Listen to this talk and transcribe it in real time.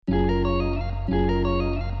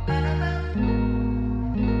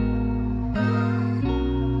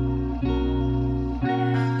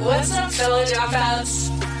What's up, fellow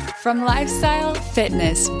dropouts? From lifestyle,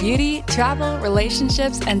 fitness, beauty, travel,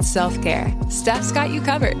 relationships, and self-care, Steph's got you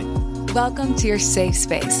covered. Welcome to your safe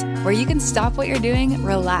space, where you can stop what you're doing,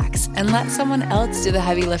 relax, and let someone else do the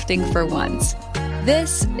heavy lifting for once.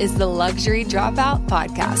 This is the Luxury Dropout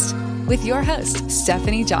Podcast with your host,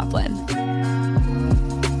 Stephanie Joplin.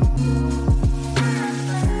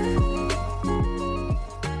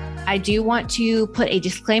 I do want to put a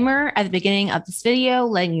disclaimer at the beginning of this video,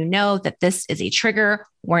 letting you know that this is a trigger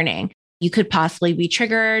warning. You could possibly be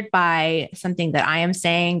triggered by something that I am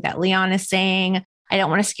saying, that Leon is saying. I don't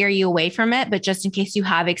want to scare you away from it, but just in case you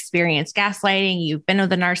have experienced gaslighting, you've been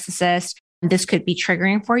with a narcissist, this could be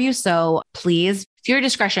triggering for you. So please, viewer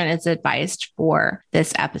discretion is advised for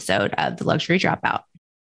this episode of The Luxury Dropout.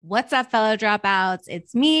 What's up, fellow dropouts?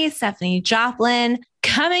 It's me, Stephanie Joplin,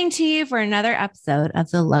 coming to you for another episode of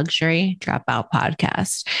the Luxury Dropout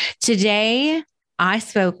Podcast. Today, I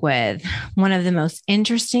spoke with one of the most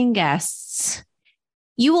interesting guests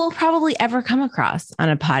you will probably ever come across on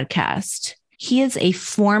a podcast. He is a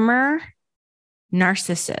former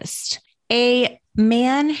narcissist, a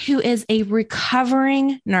man who is a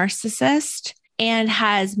recovering narcissist and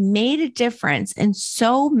has made a difference in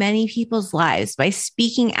so many people's lives by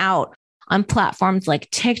speaking out on platforms like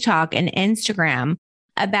TikTok and Instagram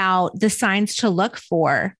about the signs to look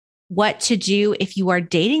for, what to do if you are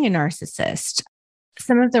dating a narcissist,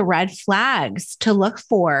 some of the red flags to look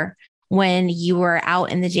for when you are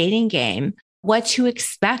out in the dating game, what to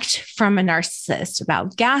expect from a narcissist,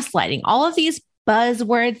 about gaslighting, all of these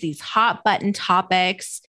buzzwords, these hot button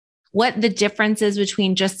topics, what the difference is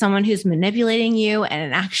between just someone who's manipulating you and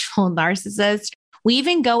an actual narcissist. We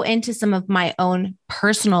even go into some of my own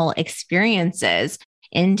personal experiences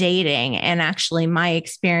in dating and actually my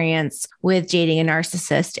experience with dating a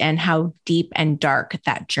narcissist and how deep and dark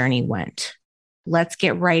that journey went. Let's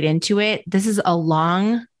get right into it. This is a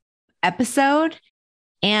long episode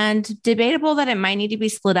and debatable that it might need to be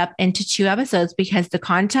split up into 2 episodes because the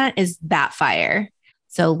content is that fire.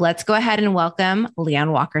 So let's go ahead and welcome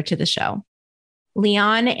Leon Walker to the show.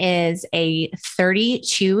 Leon is a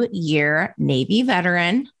 32-year Navy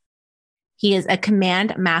veteran. He is a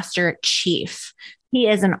Command Master Chief. He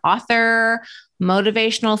is an author,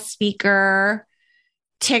 motivational speaker,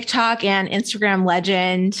 TikTok and Instagram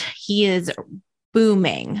legend. He is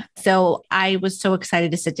booming. So I was so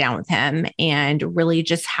excited to sit down with him and really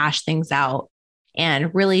just hash things out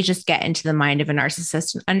and really just get into the mind of a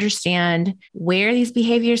narcissist and understand where these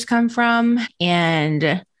behaviors come from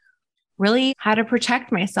and really how to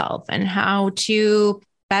protect myself and how to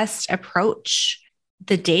best approach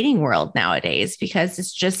the dating world nowadays, because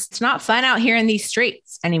it's not fun out here in these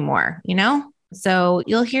streets anymore, you know? So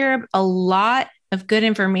you'll hear a lot of good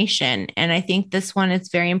information. And I think this one is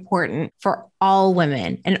very important for all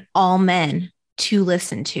women and all men to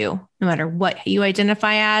listen to, no matter what you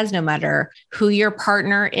identify as, no matter who your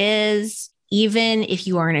partner is. Even if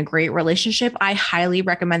you are in a great relationship, I highly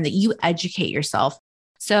recommend that you educate yourself.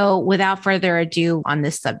 So without further ado on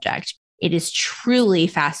this subject, it is truly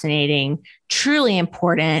fascinating, truly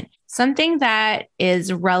important, something that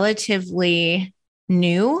is relatively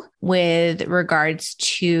new with regards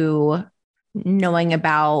to knowing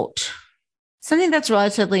about something that's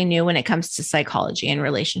relatively new when it comes to psychology and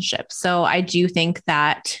relationships. So I do think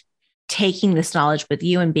that taking this knowledge with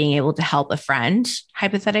you and being able to help a friend,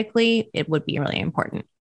 hypothetically, it would be really important.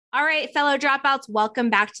 All right, fellow dropouts,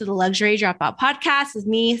 welcome back to the Luxury Dropout Podcast with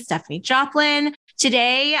me, Stephanie Joplin.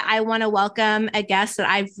 Today, I want to welcome a guest that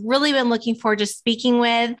I've really been looking forward to speaking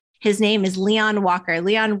with. His name is Leon Walker.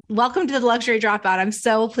 Leon, welcome to the Luxury Dropout. I'm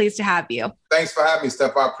so pleased to have you. Thanks for having me,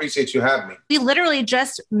 Steph. I appreciate you having me. We literally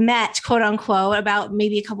just met, quote unquote, about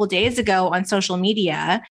maybe a couple of days ago on social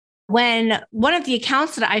media when one of the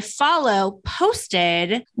accounts that I follow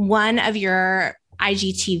posted one of your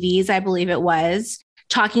IGTVs, I believe it was,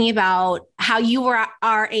 talking about how you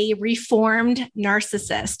are a reformed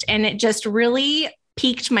narcissist. And it just really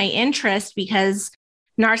piqued my interest because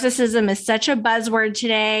narcissism is such a buzzword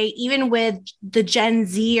today, even with the Gen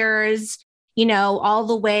Zers, you know, all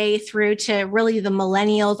the way through to really the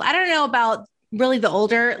millennials. I don't know about really the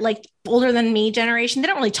older than me generation. They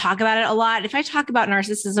don't really talk about it a lot. If I talk about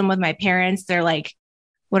narcissism with my parents, they're like,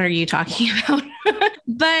 what are you talking about?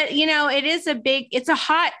 But, you know, it's a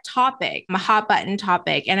hot topic, a hot button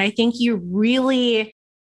topic. And I think you really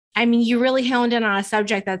honed in on a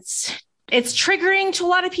subject it's triggering to a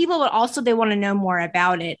lot of people, but also they want to know more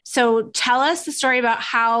about it. So tell us the story about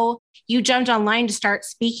how you jumped online to start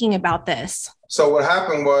speaking about this. So what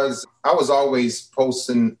happened was I was always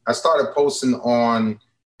posting. I started posting on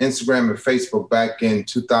Instagram and Facebook back in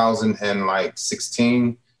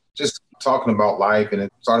 2016. just talking about life. And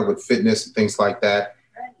it started with fitness and things like that.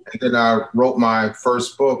 And then I wrote my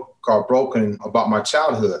first book called Broken about my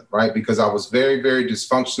childhood, right? Because I was very, very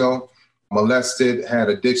dysfunctional, molested, had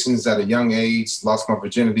addictions at a young age, lost my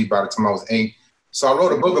virginity by the time I was 8. So I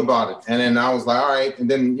wrote a book about it. And then I was like, all right. And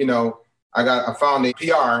then, I found a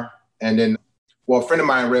PR. And then, a friend of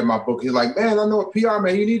mine read my book. He's like, man, I know a PR,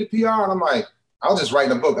 man. You need a PR. And I'm like, I was just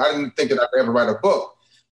writing a book. I didn't think that I'd ever write a book.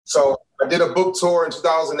 So I did a book tour in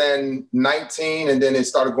 2019, and then it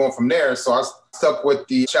started going from there. So I stuck with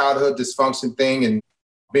the childhood dysfunction thing and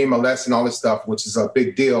being molested and all this stuff, which is a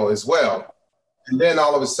big deal as well. And then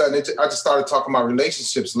all of a sudden, I just started talking about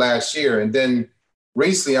relationships last year. And then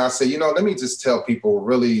recently I said, let me just tell people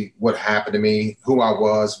really what happened to me, who I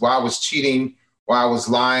was, why I was cheating, why I was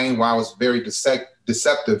lying, why I was very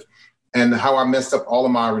deceptive, and how I messed up all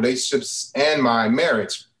of my relationships and my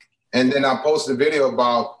marriage. And then I posted a video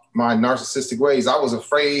about my narcissistic ways. I was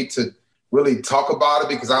afraid to really talk about it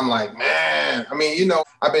because I'm like, man,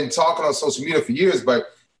 I've been talking on social media for years, but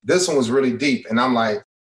this one was really deep. And I'm like,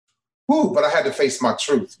 whoo, but I had to face my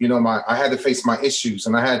truth. I had to face my issues,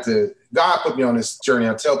 and God put me on this journey.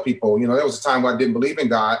 I tell people, there was a time where I didn't believe in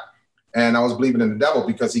God and I was believing in the devil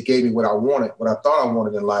because he gave me what I wanted, what I thought I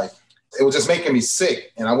wanted in life. It was just making me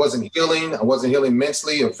sick, and I wasn't healing. I wasn't healing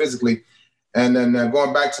mentally or physically. And then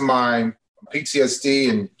going back to my PTSD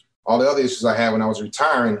and all the other issues I had when I was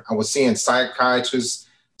retiring, I was seeing psychiatrists,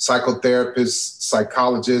 psychotherapists,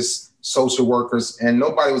 psychologists, social workers, and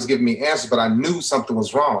nobody was giving me answers, but I knew something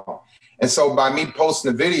was wrong. And so by me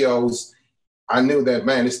posting the videos, I knew that,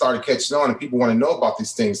 man, it started catching on and people want to know about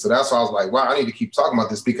these things. So that's why I was like, wow, I need to keep talking about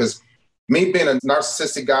this, because me being a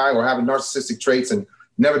narcissistic guy or having narcissistic traits and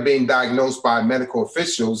never being diagnosed by medical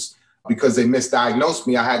officials because they misdiagnosed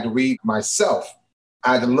me, I had to read myself.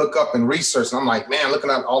 I had to look up and research. And I'm like, man, looking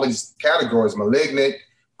at all these categories: malignant,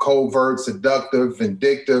 covert, seductive,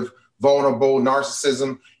 vindictive, vulnerable,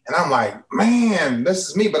 narcissism. And I'm like, man, this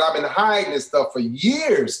is me. But I've been hiding this stuff for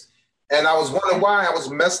years. And I was wondering why I was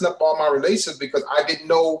messing up all my relationships, because I didn't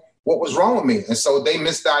know what was wrong with me. And so they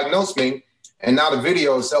misdiagnosed me. And now the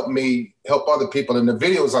videos help me help other people. And the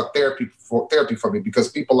videos are therapy for me, because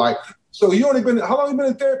people like, so how long have you been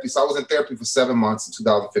in therapy? So I was in therapy for 7 months in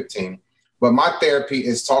 2015. But my therapy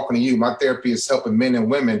is talking to you. My therapy is helping men and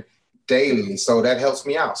women daily. So that helps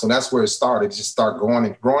me out. So that's where it started. Just start growing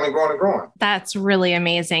and growing and growing and growing. That's really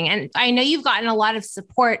amazing. And I know you've gotten a lot of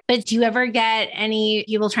support, but do you ever get any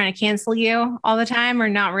people trying to cancel you all the time, or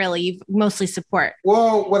not really? You've mostly support.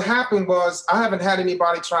 Well, what happened was I haven't had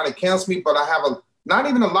anybody trying to cancel me, but I have not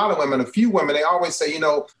even a lot of women, a few women, they always say,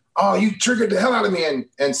 oh, you triggered the hell out of me.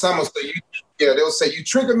 And some will say, they'll say, you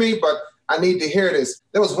triggered me, but I need to hear this.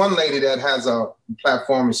 There was one lady that has a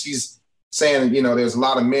platform, and she's saying, there's a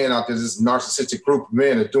lot of men out there, this narcissistic group of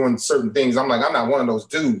men are doing certain things. I'm like, I'm not one of those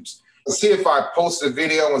dudes. See, if I posted a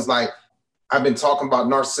video and was like, I've been talking about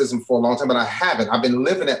narcissism for a long time, but I haven't. I've been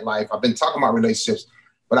living that life. I've been talking about relationships,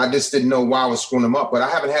 but I just didn't know why I was screwing them up. But I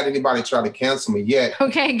haven't had anybody try to cancel me yet.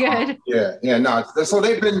 Okay, good. No. So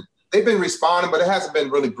they've been responding, but it hasn't been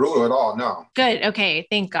really brutal at all. No. Good. Okay.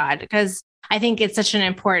 Thank God. Because I think it's such an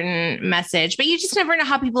important message, but you just never know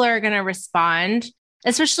how people are going to respond,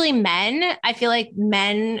 especially men. I feel like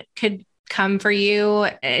men could come for you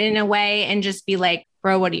in a way and just be like,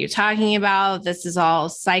 bro, what are you talking about? This is all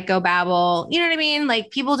psychobabble. You know what I mean?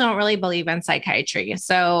 Like, people don't really believe in psychiatry.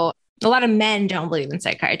 So a lot of men don't believe in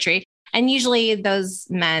psychiatry. And usually those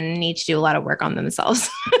men need to do a lot of work on themselves.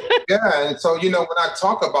 Yeah. And so, when I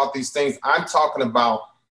talk about these things, I'm talking about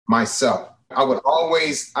myself. There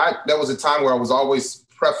was a time where I was always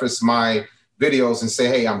preface my videos and say,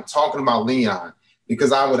 hey, I'm talking about Leon,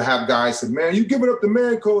 because I would have guys say, man, you giving up the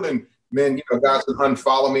man code, and men, guys would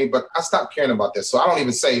unfollow me, but I stopped caring about this. So I don't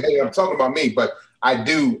even say, hey, I'm talking about me, but I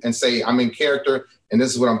do, and say I'm in character and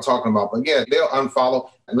this is what I'm talking about. But yeah, they'll unfollow.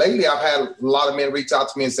 Lately, I've had a lot of men reach out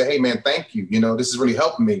to me and say, hey man, thank you. This is really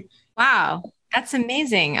helping me. Wow. That's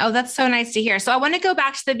amazing. Oh, that's so nice to hear. So I want to go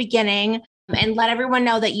back to the beginning and let everyone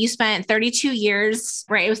know that you spent 32 years,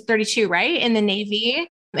 right? It was 32, right? In the Navy,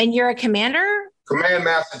 and you're a commander? Command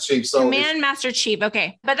Master Chief. Command Master Chief.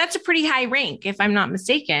 Okay. But that's a pretty high rank, if I'm not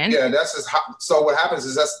mistaken. Yeah, that's just so what happens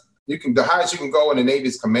is the highest you can go in the Navy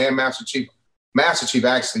is Command Master Chief. Master Chief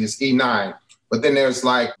actually is E9, but then there's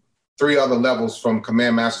like 3 other levels from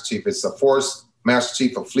Command Master Chief. It's a Force Master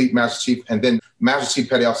Chief, a Fleet Master Chief, and then Master Chief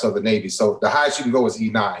Petty Officer of the Navy. So the highest you can go is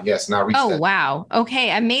E9. Yes, and I reached that. Wow. Okay,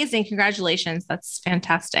 amazing. Congratulations. That's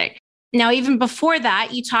fantastic. Now, even before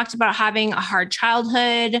that, you talked about having a hard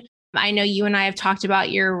childhood. I know you and I have talked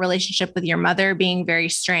about your relationship with your mother being very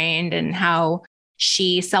strained and how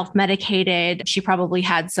She self-medicated. She probably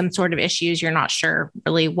had some sort of issues. You're not sure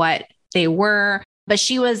really what they were, but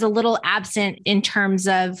she was a little absent in terms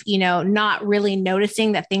of, not really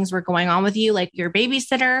noticing that things were going on with you, like your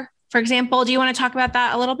babysitter, for example. Do you want to talk about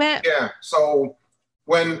that a little bit? Yeah. So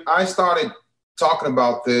when I started talking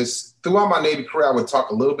about this throughout my Navy career, I would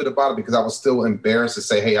talk a little bit about it because I was still embarrassed to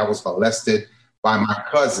say, hey, I was molested by my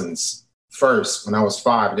cousins first when I was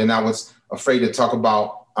 5. And then I was afraid to talk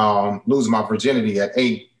about losing my virginity at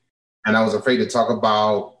 8. And I was afraid to talk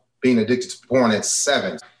about being addicted to porn at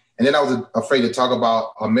 7. And then I was afraid to talk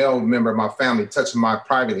about a male member of my family touching my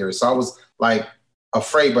private area. So I was like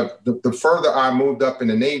afraid. But the further I moved up in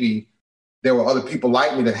the Navy, there were other people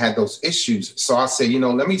like me that had those issues. So I said,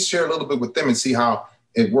 let me share a little bit with them and see how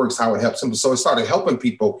it works, how it helps them. So it started helping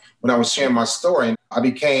people when I was sharing my story. And I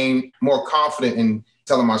became more confident in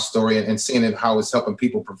telling my story and seeing it, how it's helping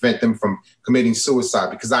people prevent them from committing suicide.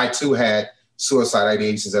 Because I too had suicide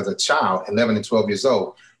ideations as a child, 11 and 12 years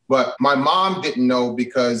old. But my mom didn't know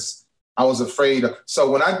because I was afraid. So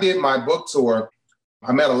when I did my book tour,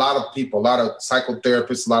 I met a lot of people, a lot of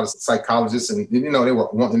psychotherapists, a lot of psychologists, and, they were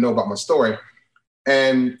wanting to know about my story.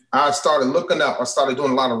 And I started looking up, I started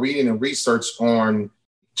doing a lot of reading and research on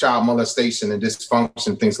child molestation and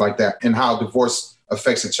dysfunction, things like that, and how divorce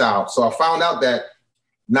affects a child. So I found out that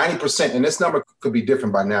 90%, and this number could be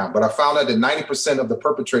different by now, but I found out that 90% of the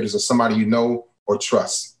perpetrators are somebody you know or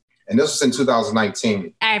trust. And this was in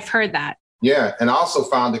 2019. I've heard that. Yeah. And I also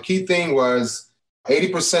found the key thing was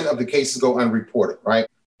 80% of the cases go unreported, right?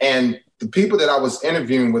 And the people that I was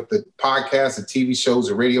interviewing with the podcasts, the TV shows,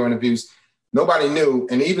 the radio interviews, nobody knew.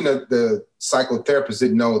 And even the psychotherapists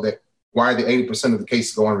didn't know that why the 80% of the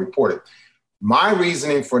cases go unreported. My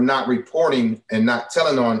reasoning for not reporting and not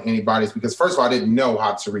telling on anybody is because, first of all, I didn't know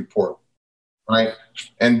how to report, right?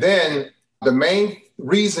 And then the main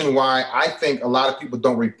reason why I think a lot of people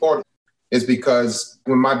don't report is because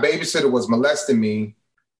when my babysitter was molesting me,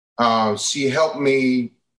 she helped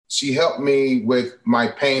me with my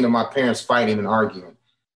pain of my parents fighting and arguing.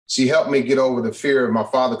 She helped me get over the fear of my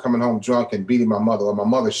father coming home drunk and beating my mother, or my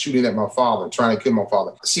mother shooting at my father, trying to kill my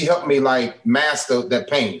father. She helped me master that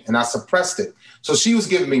pain, and I suppressed it. So she was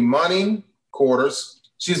giving me money, quarters.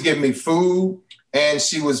 She was giving me food, and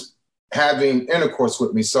she was having intercourse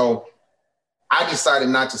with me. So I decided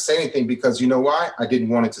not to say anything because you know why? I didn't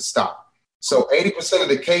want it to stop. So 80% of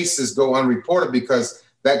the cases go unreported because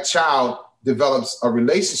that child develops a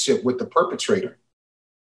relationship with the perpetrator.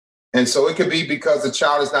 And so it could be because the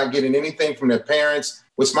child is not getting anything from their parents,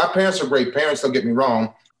 which my parents are great parents, don't get me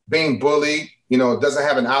wrong, being bullied, doesn't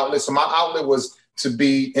have an outlet. So my outlet was to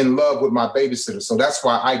be in love with my babysitter. So that's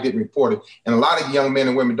why I didn't report it. And a lot of young men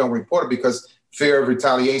and women don't report it because fear of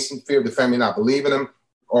retaliation, fear of the family not believing them,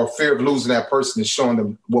 or fear of losing that person is showing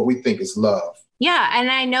them what we think is love. Yeah. And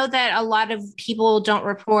I know that a lot of people don't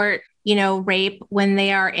report, rape when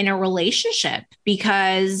they are in a relationship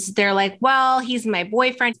because they're like, well, he's my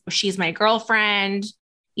boyfriend, she's my girlfriend,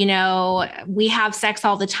 we have sex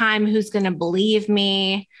all the time. Who's going to believe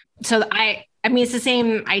me? So I mean, it's the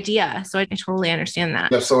same idea. So I totally understand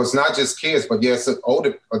that. Yeah, so it's not just kids, but yes, it's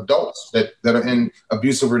older adults that are in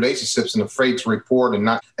abusive relationships and afraid to report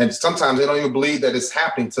and sometimes they don't even believe that it's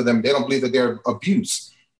happening to them. They don't believe that they're abused.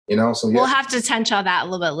 So yeah. We'll have to touch on that a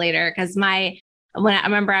little bit later because when I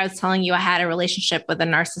remember I was telling you I had a relationship with a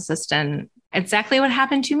narcissist and exactly what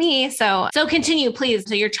happened to me. So continue, please.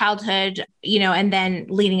 So your childhood, and then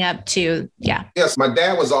leading up to, yeah. Yes, my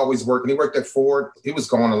dad was always working. He worked at Ford. He was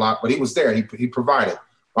gone a lot, but he was there. He provided.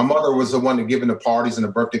 My mother was the one that giving the parties and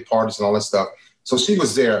the birthday parties and all that stuff. So she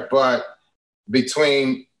was there. But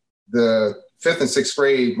between the 5th and 6th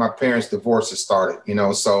grade, my parents' divorce had started,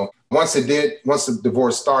 so once the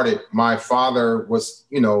divorce started, my father was,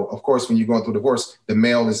 of course, when you're going through divorce, the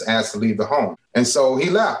male is asked to leave the home. And so he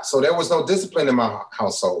left. So there was no discipline in my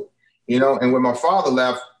household, and when my father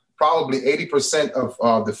left, probably 80%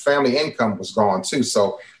 of the family income was gone too.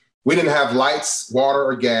 So we didn't have lights, water,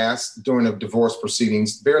 or gas during the divorce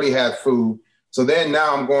proceedings, barely had food. So then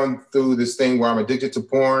now I'm going through this thing where I'm addicted to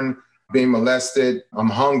porn, being molested, I'm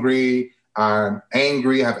hungry, I'm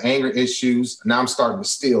angry, I have anger issues. Now I'm starting to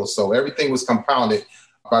steal. So everything was compounded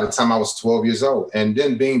by the time I was 12 years old and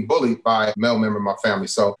then being bullied by a male member of my family.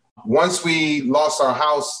 So once we lost our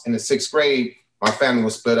house in the 6th grade, my family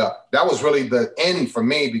was split up. That was really the end for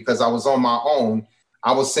me because I was on my own.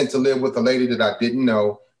 I was sent to live with a lady that I didn't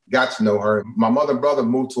know, got to know her. My mother and brother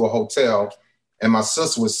moved to a hotel and my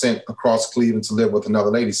sister was sent across Cleveland to live with another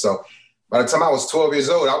lady. So by the time I was 12 years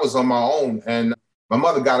old, I was on my own. And my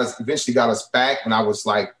mother eventually got us back when I was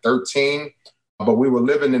like 13, but we were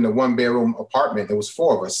living in a 1-bedroom apartment. There was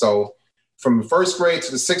 4 of us. So from the first grade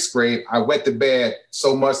to the sixth grade, I wet the bed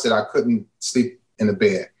so much that I couldn't sleep in the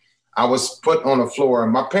bed. I was put on the floor.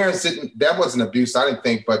 My parents that wasn't abuse, I didn't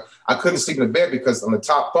think, but I couldn't sleep in the bed because on the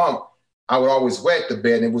top bunk, I would always wet the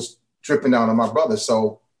bed and it was dripping down on my brother.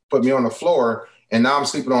 So put me on the floor, and now I'm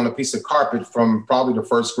sleeping on a piece of carpet from probably the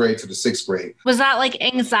first grade to the sixth grade. Was that like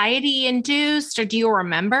anxiety induced, or do you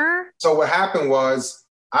remember? So what happened was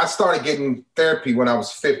I started getting therapy when I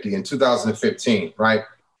was 50 in 2015, right?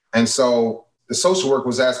 And so the social worker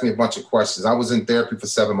was asking me a bunch of questions. I was in therapy for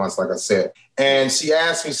 7 months, like I said. And she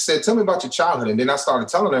asked me, she said, tell me about your childhood. And then I started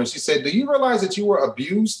telling her, and she said, do you realize that you were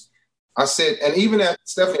abused? I said, and even at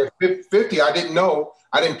Stephanie, at 50, I didn't know,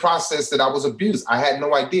 I didn't process that I was abused. I had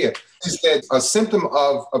no idea. She said, a symptom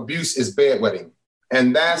of abuse is bedwetting.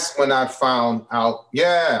 And that's when I found out,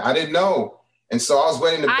 I didn't know. And so I was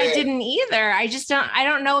wetting the bed. I didn't either. I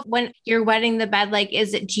don't know when you're wetting the bed, like,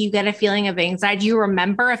 do you get a feeling of anxiety? Do you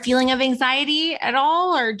remember a feeling of anxiety at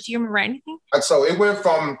all? Or do you remember anything? So it went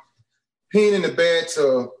from peeing in the bed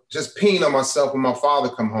to just peeing on myself when my father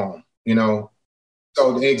come home, you know?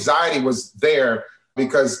 So the anxiety was there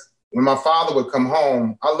because when my father would come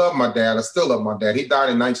home, I love my dad. I still love my dad. He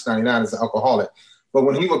died in 1999 as an alcoholic. But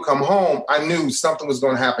when he would come home, I knew something was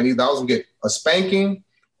going to happen. Either I was going to get a spanking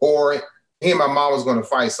or he and my mom was going to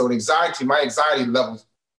fight. So my anxiety levels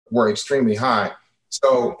were extremely high.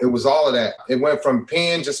 So it was all of that. It went from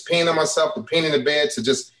just peeing on myself to peeing in the bed to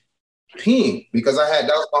just peeing because that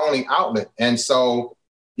was my only outlet. And so,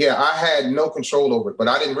 I had no control over it, but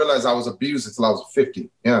I didn't realize I was abused until I was 50.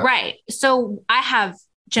 Yeah. Right. So I have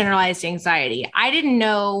generalized anxiety. I didn't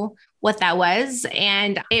know what that was.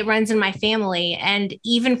 And it runs in my family. And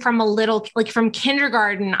even from from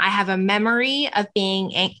kindergarten, I have a memory of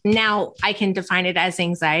now I can define it as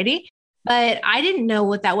anxiety, but I didn't know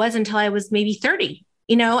what that was until I was maybe 30,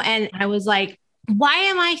 and I was like, why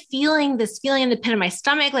am I feeling this feeling in the pit of my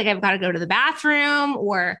stomach? Like I've got to go to the bathroom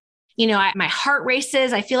or, my heart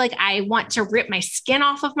races. I feel like I want to rip my skin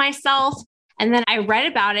off of myself. And then I read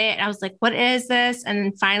about it and I was like, what is this? And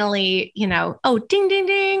then finally, oh, ding, ding,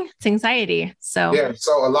 ding, it's anxiety. So,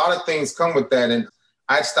 so a lot of things come with that. And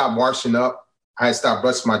I stopped washing up. I stopped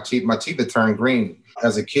brushing my teeth. My teeth had turned green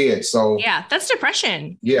as a kid. So that's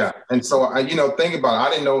depression. Yeah. And so I, think about it. I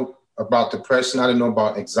didn't know about depression. I didn't know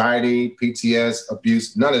about anxiety, PTS,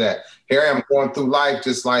 abuse, none of that. Here I am going through life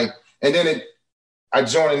just like, and then I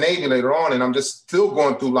joined the Navy later on, and I'm just still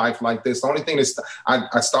going through life like this. The only thing is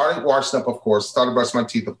I started washing up, of course, started brushing my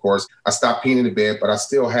teeth, of course. I stopped peeing in the bed, but I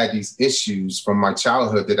still had these issues from my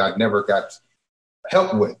childhood that I never got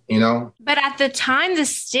help with, But at the time, the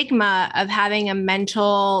stigma of having a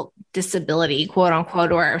mental disability, quote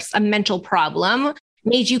unquote, or a mental problem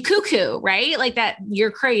made you cuckoo, right? Like that you're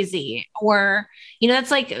crazy or, that's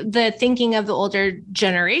like the thinking of the older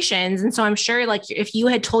generations. And so I'm sure like if you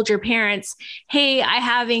had told your parents, hey, I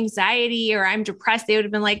have anxiety or I'm depressed, they would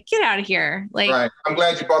have been like, get out of here. Like, right. I'm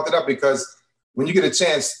glad you brought that up because when you get a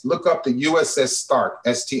chance, look up the USS Stark,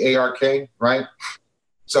 STARK, right?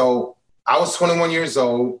 So I was 21 years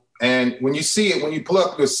old. And when you see it, when you pull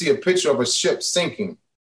up, you'll see a picture of a ship sinking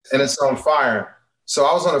and it's on fire. So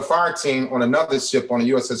I was on a fire team on another ship on the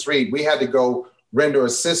USS Reed. We had to go render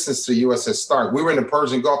assistance to the USS Stark. We were in the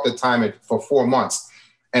Persian Gulf at the time for 4 months,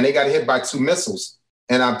 and they got hit by 2 missiles.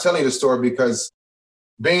 And I'm telling you the story because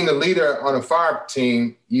being the leader on a fire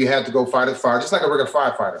team, you had to go fight a fire, just like a regular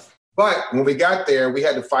firefighter. But when we got there, we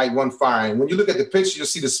had to fight one fire. And when you look at the picture, you'll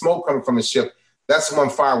see the smoke coming from the ship. That's one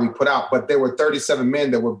fire we put out. But there were 37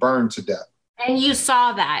 men that were burned to death. And you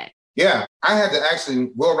saw that. Yeah, I had to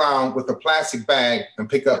actually go around with a plastic bag and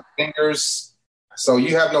pick up fingers. So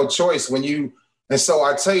you have no choice and so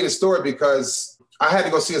I tell you the story because I had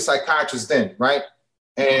to go see a psychiatrist then, right?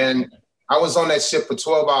 And I was on that ship for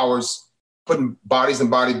 12 hours, putting bodies in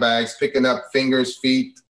body bags, picking up fingers,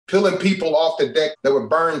 feet, peeling people off the deck that were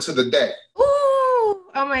burned to the deck. Ooh, oh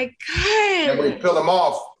my God. And we peel them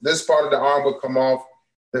off. This part of the arm would come off.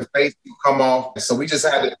 The face would come off. So we just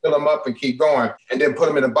had to fill them up and keep going and then put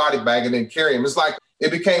them in a body bag and then carry them. It's like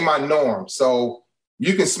it became my norm. So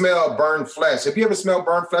you can smell burned flesh. Have you ever smelled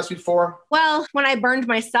burned flesh before? Well, when I burned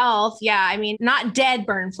myself, not dead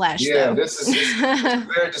burned flesh. Yeah, though. this is a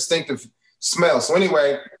very distinctive smell. So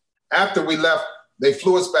anyway, after we left, they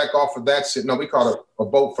flew us back off of that ship. No, we called a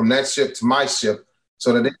boat from that ship to my ship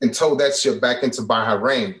so that they can tow that ship back into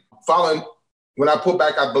Bahrain. When I pulled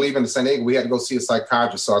back, I believe in San Diego, we had to go see a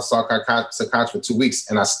psychiatrist. So I saw a psychiatrist for 2 weeks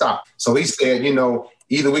and I stopped. So he said,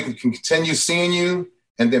 either we can continue seeing you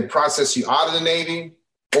and then process you out of the Navy,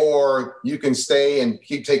 or you can stay and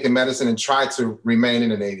keep taking medicine and try to remain in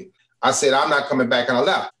the Navy. I said, I'm not coming back, and I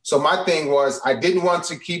left. So my thing was, I didn't want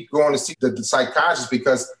to keep going to see the psychiatrist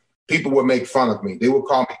because people would make fun of me. They would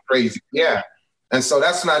call me crazy. Yeah. And so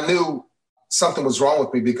that's when I knew something was wrong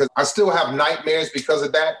with me, because I still have nightmares because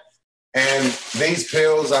of that. And these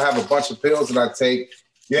pills, I have a bunch of pills that I take.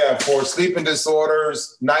 Yeah, for sleeping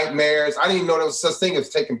disorders, nightmares. I didn't even know there was such thing as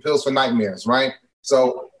taking pills for nightmares, right?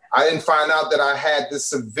 So I didn't find out that I had this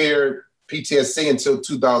severe PTSD until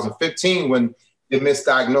 2015 when they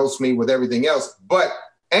misdiagnosed me with everything else,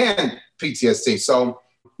 and PTSD. So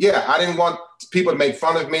yeah, I didn't want people to make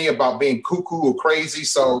fun of me about being cuckoo or crazy.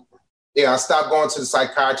 So yeah, I stopped going to the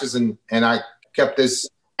psychiatrist and I kept this.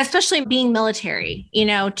 Especially being military,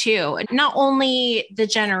 too. Not only the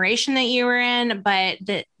generation that you were in, but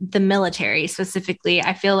the military specifically.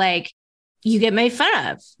 I feel like you get made fun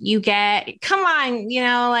of. Come on,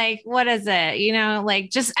 like, what is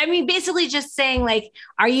it? Basically just saying like,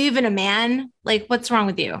 are you even a man? Like, what's wrong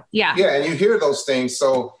with you? Yeah. Yeah. And you hear those things.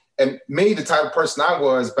 So, and me, the type of person I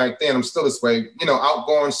was back then, I'm still this way,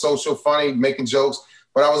 outgoing, social, funny, making jokes,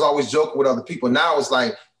 but I was always joking with other people. Now it's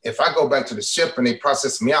like, if I go back to the ship and they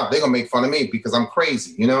process me out, they're going to make fun of me because I'm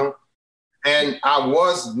crazy, And I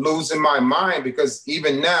was losing my mind because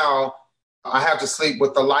even now I have to sleep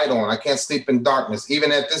with the light on. I can't sleep in darkness,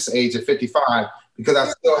 even at this age of 55, because I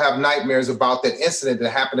still have nightmares about that incident that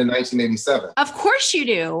happened in 1987. Of course you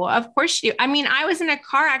do. Of course you do. I mean, I was in a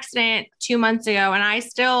car accident 2 months ago, and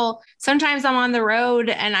sometimes I'm on the road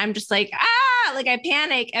and I'm just like, I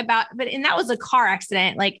panic and that was a car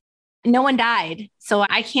accident. Like, no one died. So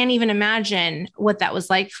I can't even imagine what that was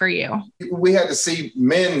like for you. We had to see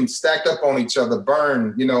men stacked up on each other,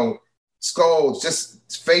 burn, skulls, just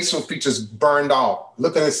facial features burned off,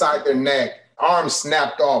 looking inside their neck, arms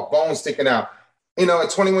snapped off, bones sticking out. At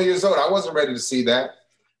 21 years old, I wasn't ready to see that.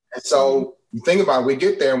 And so you think about it, we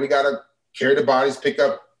get there and we got to carry the bodies, pick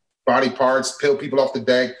up body parts, peel people off the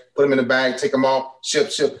deck, put them in a bag, take them off, ship.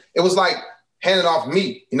 It was like handing off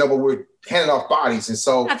meat, but we're handing off bodies. And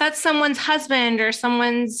so that's someone's husband or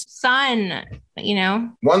someone's son,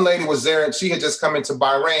 One lady was there and she had just come into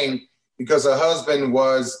Bahrain because her husband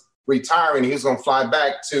was retiring. He was going to fly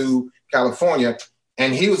back to California.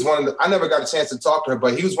 And he was I never got a chance to talk to her,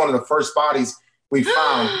 but he was one of the first bodies we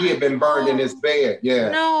found. He had been burned in his bed. Yeah.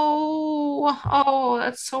 No. Oh,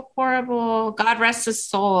 that's so horrible. God rest his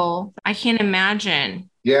soul. I can't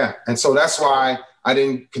imagine. Yeah. And so that's why I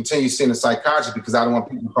didn't continue seeing a psychiatrist, because I don't want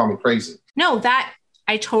people to call me crazy. No,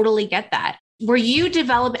 I totally get that. Were you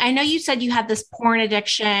I know you said you had this porn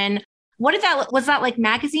addiction. Was that like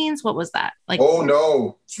magazines? What was that? Like? Oh,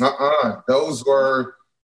 no. Those were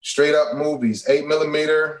straight up movies,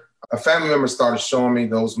 8mm. A family member started showing me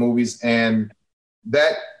those movies and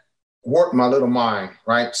that warped my little mind,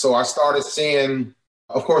 right? So I started seeing,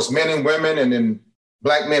 of course, men and women, and then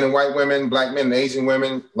Black men and white women, Black men and Asian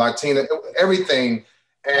women, Latina, everything.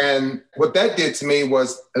 And what that did to me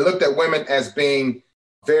was it looked at women as being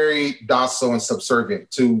very docile and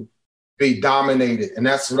subservient, to be dominated. And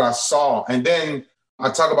that's what I saw. And then I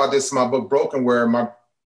talk about this in my book, Broken, where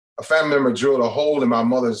a family member drilled a hole in my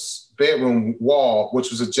mother's bedroom wall,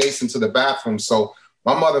 which was adjacent to the bathroom. So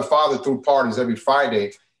my mother and father threw parties every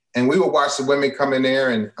Friday. And we would watch the women come in there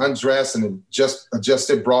and undress and just adjust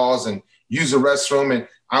their bras and use the restroom. And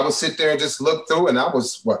I would sit there and just look through. And I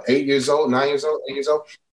was, 8 years old, 9 years old, 8 years old.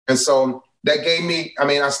 And so that gave me,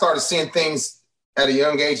 I started seeing things at a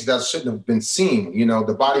young age that I shouldn't have been seeing,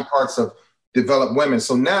 the body parts of developed women.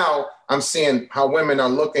 So now I'm seeing how women are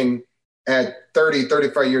looking at 30,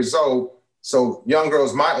 35 years old. So young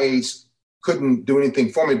girls my age couldn't do anything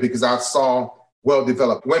for me because I saw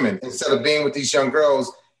well-developed women. Instead of being with these young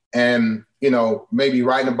girls and, maybe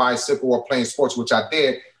riding a bicycle or playing sports, which I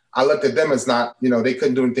did, I looked at them as not, they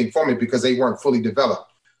couldn't do anything for me because they weren't fully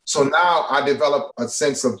developed. So now I developed a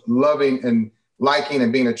sense of loving and liking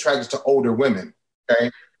and being attracted to older women. Okay.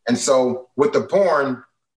 And so with the porn,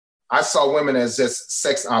 I saw women as just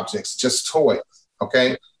sex objects, just toys.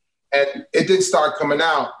 Okay. And it didn't start coming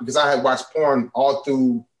out because I had watched porn all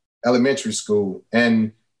through elementary school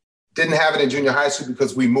and didn't have it in junior high school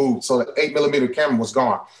because we moved. So the 8mm camera was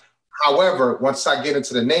gone. However, once I get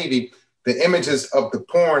into the Navy, the images of the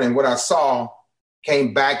porn and what I saw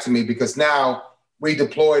came back to me because now we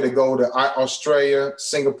deploy to go to Australia,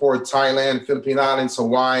 Singapore, Thailand, Philippine Islands,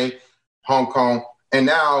 Hawaii, Hong Kong. And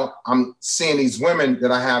now I'm seeing these women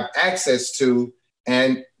that I have access to,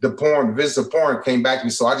 and the porn, visitor porn came back to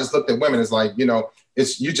me. So I just looked at women as like,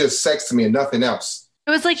 you just sex to me and nothing else.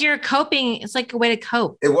 It was like you're coping. It's like a way to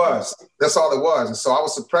cope. It was. That's all it was. And so I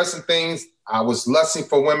was suppressing things. I was lusting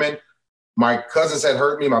for women. My cousins had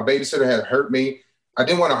hurt me. My babysitter had hurt me. I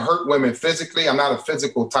didn't want to hurt women physically. I'm not a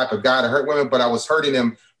physical type of guy to hurt women, but I was hurting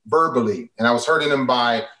them verbally. And I was hurting them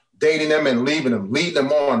by dating them and leaving them, leading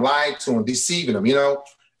them on, lying to them, deceiving them,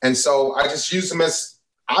 And so I just used them as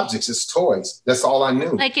objects, as toys. That's all I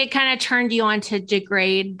knew. Like it kind of turned you on to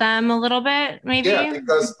degrade them a little bit, maybe? Yeah,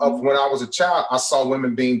 because of when I was a child, I saw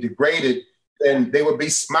women being degraded, and they would be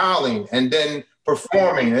smiling and then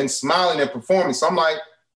performing and smiling and performing. So I'm like,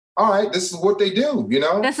 all right, this is what they do,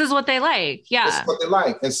 This is what they like. Yeah. This is what they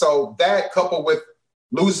like. And so that coupled with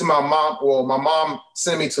losing my mom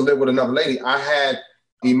sent me to live with another lady, I had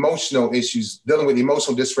emotional issues, dealing with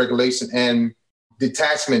emotional dysregulation and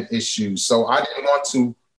detachment issues. So I didn't want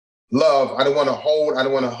to love. I didn't want to hold. I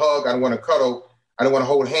didn't want to hug. I didn't want to cuddle. I didn't want to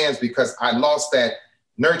hold hands because I lost that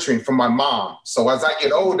nurturing from my mom. So as I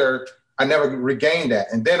get older, I never regained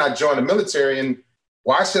that. And then I joined the military, and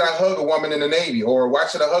why should I hug a woman in the Navy? Or why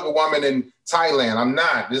should I hug a woman in Thailand? I'm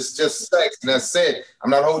not. This is just sex, and that's it.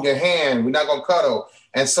 I'm not holding your hand. We're not going to cuddle.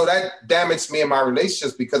 And so that damaged me in my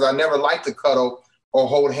relationships because I never liked to cuddle or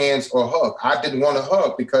hold hands or hug. I didn't want to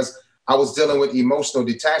hug because I was dealing with emotional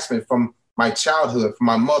detachment from my childhood, from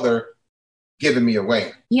my mother giving me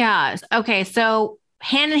away. Yeah. Okay. So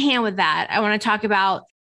hand in hand with that, I want to talk about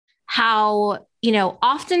how,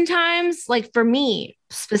 oftentimes, like for me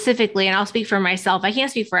specifically, and I'll speak for myself, I can't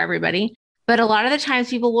speak for everybody, but a lot of the times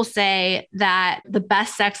people will say that the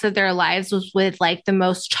best sex of their lives was with like the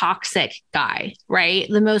most toxic guy, right?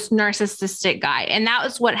 The most narcissistic guy. And that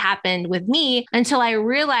was what happened with me until I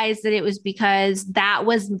realized that it was because that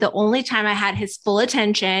was the only time I had his full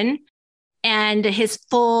attention and his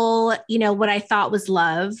full, what I thought was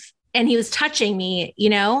love. And he was touching me,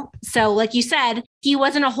 So like you said, he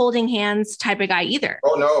wasn't a holding hands type of guy either.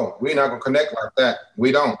 Oh, no, we're not going to connect like that.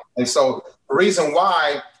 We don't. And so the reason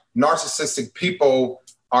why narcissistic people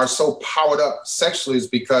are so powered up sexually is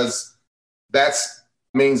because that's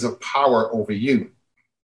means of power over you,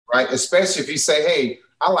 right? Especially if you say, hey,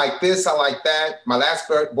 I like this, I like that. My last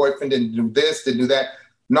boyfriend didn't do this, didn't do that.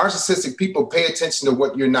 Narcissistic people pay attention to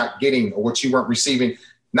what you're not getting or what you weren't receiving,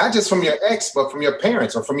 not just from your ex, but from your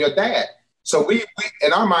parents or from your dad. So we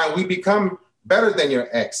in our mind, we become better than your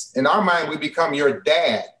ex. In our mind, we become your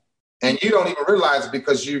dad. And you don't even realize it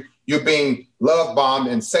because you're being love bombed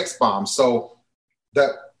and sex bombed. So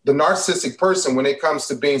the narcissistic person, when it comes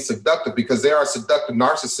to being seductive, because there are seductive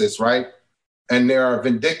narcissists, right? And there are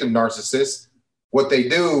vindictive narcissists. What they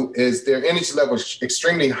do is their energy level is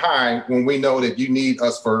extremely high when we know that you need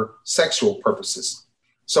us for sexual purposes.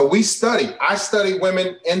 So I study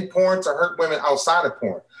women in porn to hurt women outside of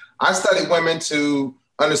porn. I study women to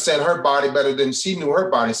understand her body better than she knew her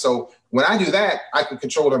body. So when I do that, I can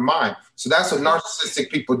control their mind. So that's what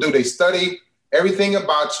narcissistic people do. They study everything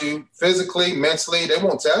about you physically, mentally. They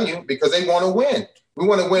won't tell you because they want to win. We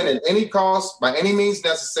want to win at any cost, by any means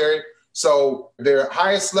necessary. So their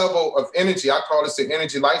highest level of energy, I call this the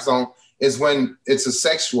energy light zone, is when it's a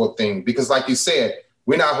sexual thing. Because like you said,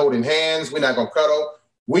 we're not holding hands. We're not going to cuddle.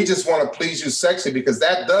 We just want to please you sexually because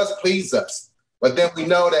that does please us. But then we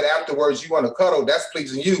know that afterwards you want to cuddle. That's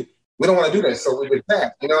pleasing you. We don't want to do that. So we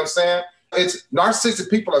detach. You know what I'm saying? It's narcissistic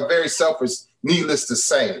people are very selfish, needless to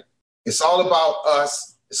say. It's all about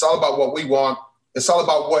us. It's all about what we want. It's all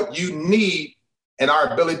about what you need and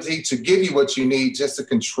our ability to give you what you need just to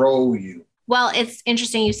control you. Well, it's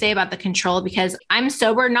interesting you say about the control because I'm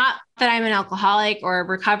sober, not that I'm an alcoholic or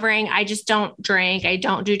recovering. I just don't drink. I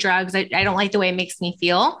don't do drugs. I don't like the way it makes me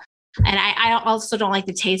feel. And I also don't like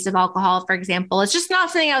the taste of alcohol, for example. It's just not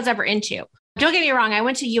something I was ever into. Don't get me wrong. I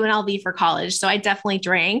went to UNLV for college, so I definitely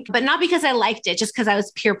drank, but not because I liked it, just because I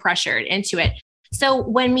was peer pressured into it. So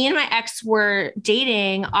when me and my ex were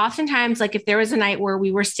dating, oftentimes, like if there was a night where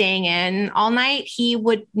we were staying in all night, he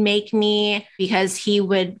would make me, because he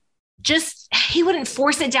wouldn't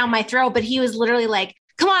force it down my throat, but he was literally like,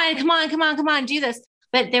 come on, do this.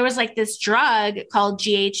 But there was like this drug called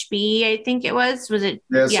GHB, I think it was. Was it?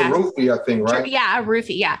 Yeah, it's a roofie, I think, right? Yeah, a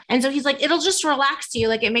roofie, yeah. And so he's like, it'll just relax you.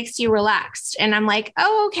 Like it makes you relaxed. And I'm like,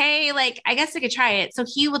 oh, okay. Like, I guess I could try it. So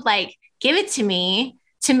he would like give it to me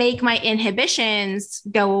to make my inhibitions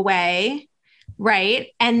go away. Right.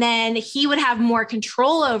 And then he would have more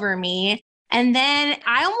control over me. And then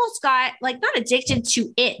I almost got like not addicted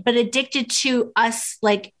to it, but addicted to us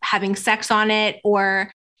like having sex on it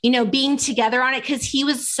or, being together on it. Cause he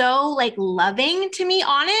was so like loving to me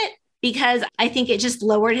on it because I think it just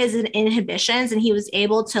lowered his inhibitions and he was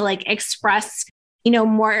able to like express,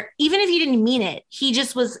 more, even if he didn't mean it, he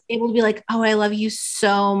just was able to be like, oh, I love you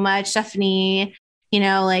so much, Stephanie.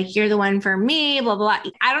 Like you're the one for me, blah, blah,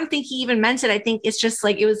 blah. I don't think he even meant it. I think it's just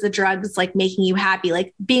like, it was the drugs, like making you happy,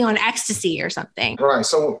 like being on ecstasy or something. Right.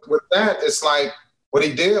 So with that, it's like What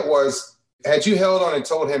he did was, had you held on and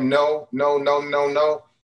told him no, no, no, no, no,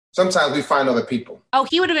 sometimes we find other people. Oh,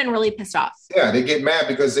 he would have been really pissed off. Yeah, they get mad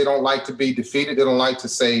because they don't like to be defeated. They don't like to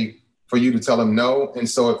say for you to tell them no. And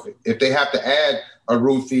so if they have to add a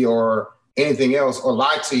Ruthie or anything else or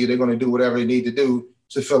lie to you, they're going to do whatever they need to do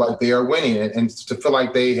to feel like they are winning and to feel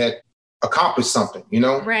like they had accomplished something, you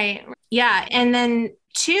know? Right. Yeah. And then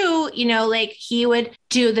two, like he would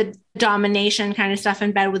do the domination kind of stuff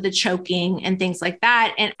in bed with the choking and things like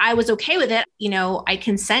that. And I was okay with it. I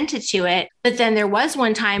consented to it. But then there was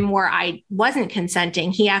one time where I wasn't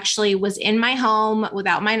consenting. He actually was in my home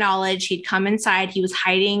without my knowledge. He'd come inside. He was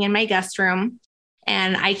hiding in my guest room.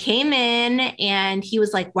 And I came in and he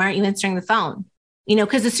was like, why aren't you answering the phone?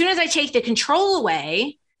 Because as soon as I take the control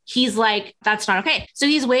away, he's like, that's not okay. So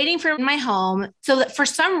he's waiting for my home. So that for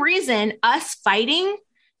some reason, us fighting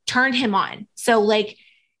turned him on. So like,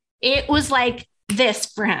 it was like this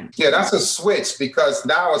for him. Yeah, that's a switch because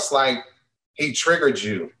now it's like he triggered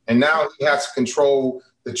you and now he has to control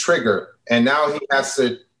the trigger and now he has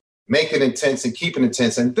to make it intense and keep it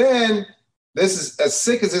intense. And then this is as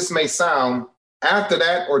sick as this may sound, after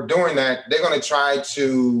that or during that, they're going to try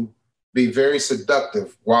to be very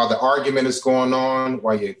seductive while the argument is going on,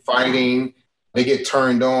 while you're fighting. They get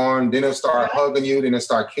turned on, then they'll start hugging you, then they'll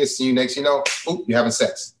start kissing you. Next, you're having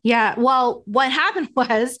sex. Yeah. Well, what happened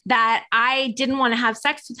was that I didn't want to have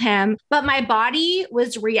sex with him, but my body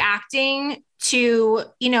was reacting to,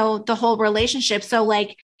 the whole relationship. So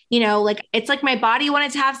like, it's like my body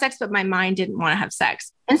wanted to have sex, but my mind didn't want to have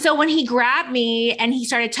sex. And so when he grabbed me and he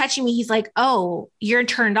started touching me, he's like, oh, you're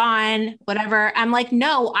turned on, whatever. I'm like,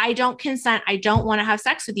 no, I don't consent. I don't want to have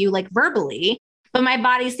sex with you, like verbally, but my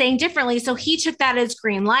body's saying differently. So he took that as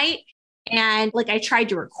green light. And like, I tried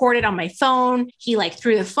to record it on my phone. He like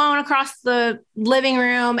threw the phone across the living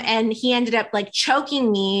room and he ended up like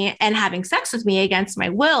choking me and having sex with me against my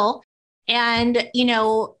will. And,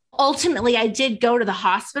 ultimately I did go to the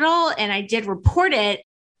hospital and I did report it,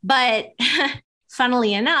 but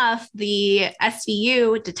funnily enough, the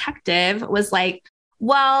SVU detective was like,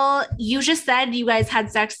 well, you just said you guys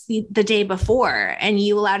had sex the day before and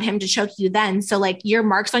you allowed him to choke you then. So like your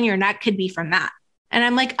marks on your neck could be from that. And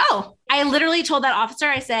I'm like, oh, I literally told that officer,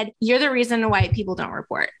 I said, you're the reason why people don't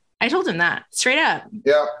report. I told him that straight up.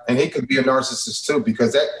 Yeah. And he could be a narcissist too,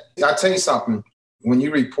 because I'll tell you something. When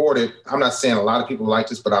you report it, I'm not saying a lot of people like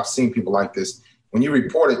this, but I've seen people like this. When you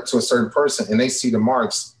report it to a certain person and they see the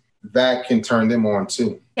marks, that can turn them on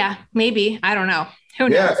too. Yeah, maybe. I don't know. Who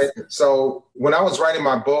knows? Yeah. So when I was writing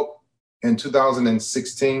my book in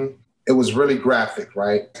 2016, it was really graphic,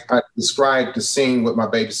 right? I described the scene with my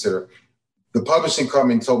babysitter. The publishing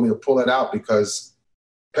company told me to pull it out because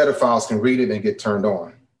pedophiles can read it and get turned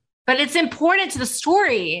on. But it's important to the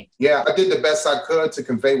story. Yeah, I did the best I could to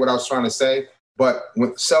convey what I was trying to say. But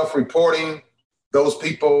with self-reporting, those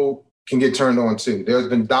people can get turned on too. There's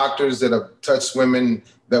been doctors that have touched women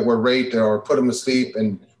that were raped or put them to sleep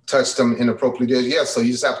and touched them inappropriately. Yeah, so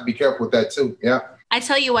you just have to be careful with that too. Yeah. I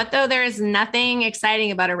tell you what, though, there is nothing exciting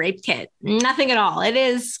about a rape kit. Nothing at all. It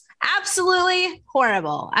is absolutely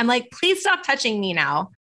horrible. I'm like, please stop touching me now.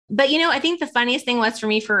 But, I think the funniest thing was for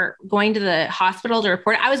me for going to the hospital to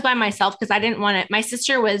report it. I was by myself because I didn't want to. My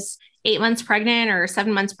sister was 8 months pregnant or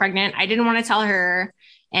 7 months pregnant. I didn't want to tell her.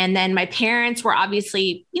 And then my parents were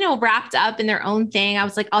obviously, wrapped up in their own thing. I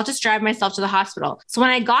was like, I'll just drive myself to the hospital. So when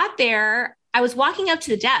I got there, I was walking up to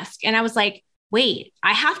the desk and I was like, wait,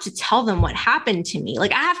 I have to tell them what happened to me.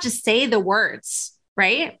 Like I have to say the words,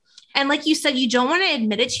 right? And like you said, you don't want to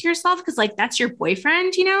admit it to yourself because like that's your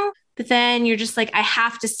boyfriend, but then you're just like, I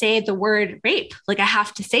have to say the word rape. Like I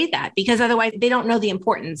have to say that because otherwise they don't know the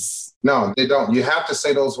importance. No, they don't. You have to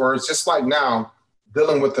say those words. Just like now,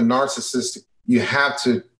 dealing with the narcissistic, you have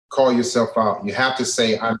to call yourself out. You have to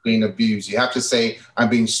say, I'm being abused. You have to say, I'm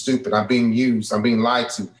being stupid. I'm being used. I'm being lied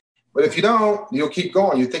to. But if you don't, you'll keep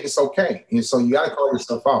going. You think it's okay. And so you got to call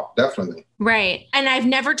yourself out. Definitely. Right. And I've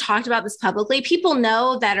never talked about this publicly. People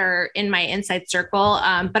know that are in my inside circle.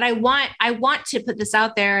 But I want to put this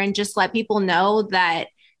out there and just let people know that,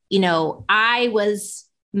 I was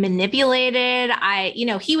manipulated.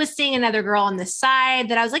 He was seeing another girl on the side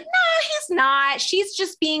that I was like, no, he's not. She's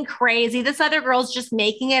just being crazy. This other girl's just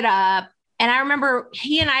making it up. And I remember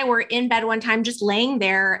he and I were in bed one time, just laying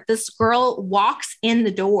there. This girl walks in the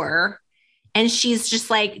door and she's just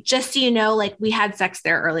like, just so you know, like we had sex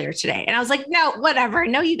there earlier today. And I was like, no, whatever.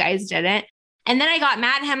 No, you guys didn't. And then I got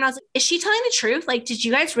mad at him and I was like, is she telling the truth? Like, did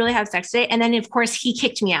you guys really have sex today? And then of course he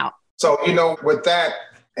kicked me out. So, with that,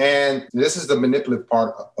 and this is the manipulative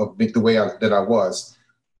part of the way that I was,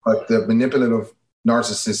 but the manipulative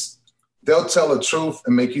narcissist they'll tell the truth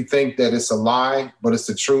and make you think that it's a lie, but it's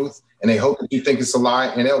the truth. And they hope that you think it's a lie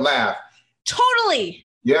and they'll laugh. Totally.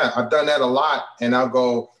 Yeah, I've done that a lot. And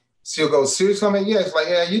she'll go, seriously? I mean, yeah, it's like,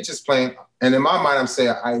 yeah, you're just playing. And in my mind, I'm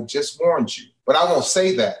saying, I just warned you, but I won't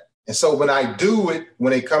say that. And so when I do it,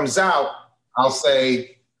 when it comes out, I'll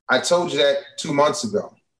say, I told you that 2 months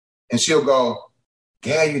ago. And she'll go,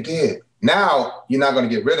 yeah, you did. Now you're not going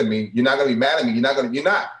to get rid of me. You're not going to be mad at me. You're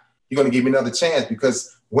going to give me another chance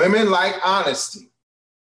because women like honesty.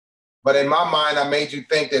 But in my mind, I made you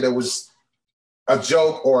think that it was a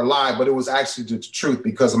joke or a lie, but it was actually the truth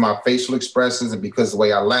because of my facial expressions and because of the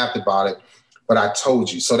way I laughed about it. But I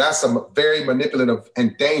told you. So that's a very manipulative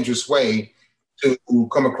and dangerous way to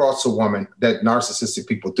come across a woman that narcissistic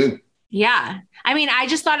people do. Yeah. I mean, I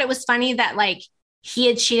just thought it was funny that like he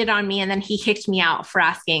had cheated on me and then he kicked me out for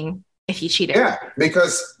asking if he cheated. Yeah,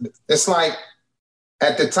 because it's like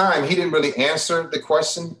at the time, he didn't really answer the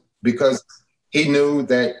question because he knew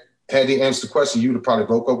that had he answered the question, you would have probably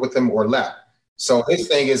broke up with him or left. So his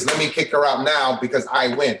thing is, let me kick her out now because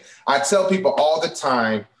I win. I tell people all the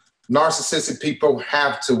time, narcissistic people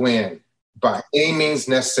have to win by any means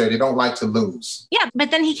necessary. They don't like to lose. Yeah, but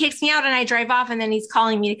then he kicks me out and I drive off and then he's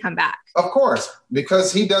calling me to come back. Of course,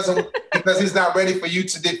 because because he's not ready for you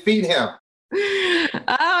to defeat him.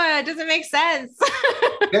 Oh, it doesn't make sense.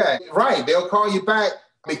 Yeah, right. They'll call you back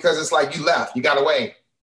because it's like you left, you got away.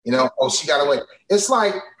 Oh, she got away. It's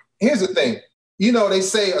like, here's the thing. They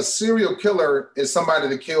say a serial killer is somebody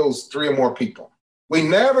that kills 3 or more people. We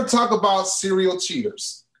never talk about serial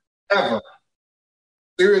cheaters, ever.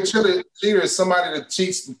 Serial cheater is somebody that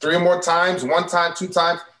cheats 3 or more times, 1 time, 2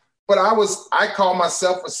 times. But I call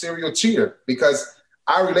myself a serial cheater because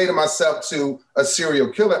I related myself to a serial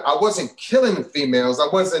killer. I wasn't killing females. I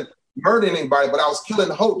wasn't murdering anybody, but I was killing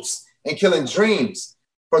hopes and killing dreams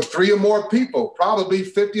for 3 or more people, probably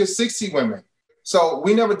 50 or 60 women. So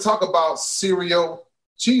we never talk about serial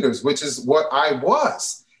cheaters, which is what I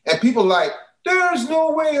was. And people like, there's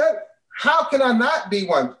no way. How can I not be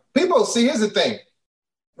one? People, see, here's the thing.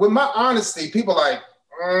 With my honesty, people like,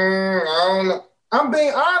 I don't know. I'm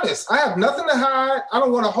being honest. I have nothing to hide. I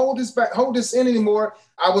don't want to hold this in anymore.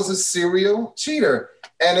 I was a serial cheater.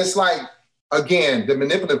 And it's like, again, the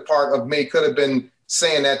manipulative part of me could have been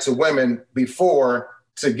saying that to women before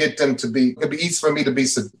to get them to be, it'd be easy for me to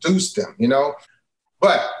seduce them,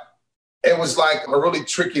 But it was like a really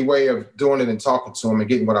tricky way of doing it and talking to them and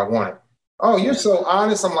getting what I wanted. Oh, you're so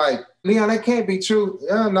honest. I'm like, Leon, that can't be true.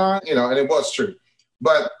 Yeah, no, and it was true.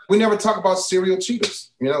 But we never talk about serial cheaters,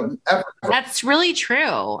 ever. That's really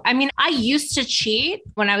true. I mean, I used to cheat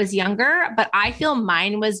when I was younger, but I feel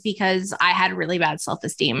mine was because I had really bad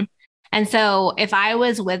self-esteem. And so if I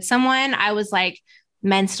was with someone, I was like,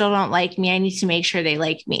 men still don't like me. I need to make sure they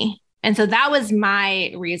like me. And so that was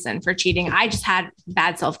my reason for cheating. I just had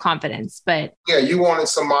bad self-confidence, but. Yeah, you wanted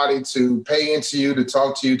somebody to pay into you, to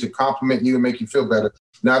talk to you, to compliment you and make you feel better.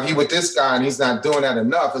 Now, if you're with this guy and he's not doing that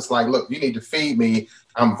enough, it's like, look, you need to feed me.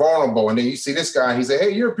 I'm vulnerable. And then you see this guy and he say,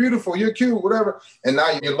 hey, you're beautiful, you're cute, whatever. And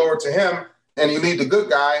now you're lower to him and you leave the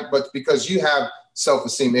good guy, but because you have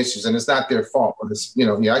self-esteem issues and it's not their fault. But it's,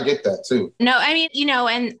 yeah, I get that too. No, I mean,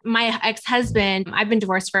 and my ex-husband, I've been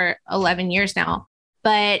divorced for 11 years now.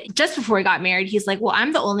 But just before we got married, he's like, well,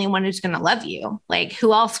 I'm the only one who's going to love you. Like,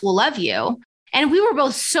 who else will love you? And we were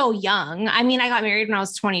both so young. I mean, I got married when I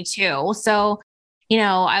was 22. So,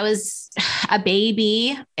 I was a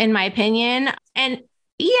baby, in my opinion. And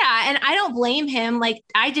yeah, and I don't blame him. Like,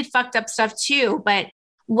 I did fucked up stuff too. But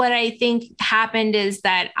what I think happened is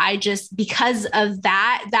that because of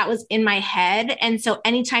that was in my head. And so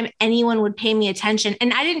anytime anyone would pay me attention,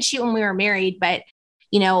 and I didn't cheat when we were married, but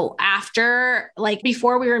after, like,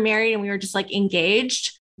 before we were married and we were just like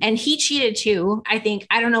engaged, and he cheated too. I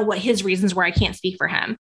don't know what his reasons were. I can't speak for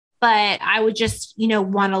him, but I would just,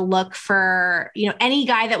 want to look for, any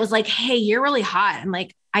guy that was like, hey, you're really hot. I'm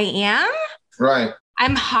like, I am? Right.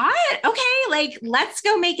 I'm hot. Okay. Like, let's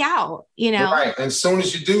go make out, Right. And as soon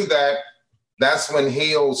as you do that, that's when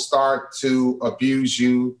he'll start to abuse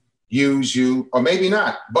you, use you, or maybe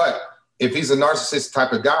not. But if he's a narcissist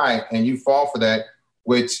type of guy and you fall for that,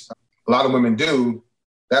 which a lot of women do,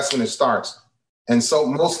 that's when it starts. And so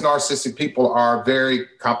most narcissistic people are very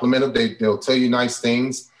complimentary. They'll tell you nice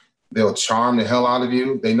things. They'll charm the hell out of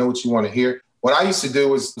you. They know what you want to hear. What I used to do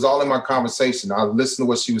was all in my conversation. I listened to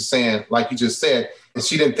what she was saying, like you just said, and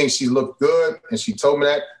she didn't think she looked good. And she told me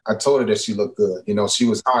that. I told her that she looked good. She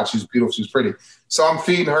was hot. She was beautiful. She was pretty. So I'm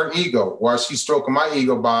feeding her ego while she's stroking my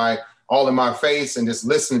ego by all in my face and just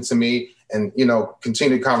listening to me and,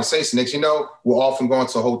 continue the conversation. Next, we'll often go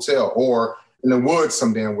into a hotel or in the woods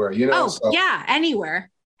some damn where, Oh, so, yeah, anywhere.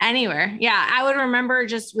 Anywhere. Yeah. I would remember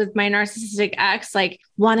just with my narcissistic ex, like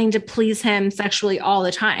wanting to please him sexually all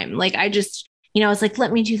the time. Like I just, it's like,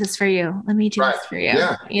 let me do this for you. Let me do Right. this for you.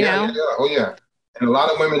 Yeah. You know? Yeah. Oh, yeah. And a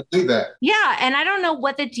lot of women do that. Yeah. And I don't know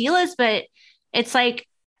what the deal is, but it's like,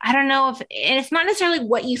 I don't know if, and it's not necessarily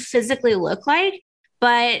what you physically look like,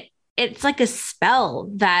 but it's like a spell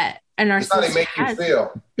that a narcissist It's how they make has. you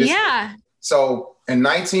feel. Yeah. So in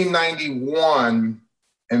 1991,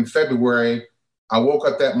 in February, I woke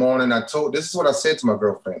up that morning. This is what I said to my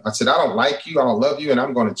girlfriend. I said, I don't like you. I don't love you. And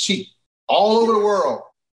I'm going to cheat all over the world.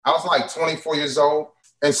 I was like 24 years old.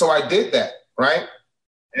 And so I did that. Right.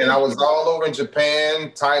 And I was all over in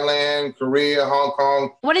Japan, Thailand, Korea, Hong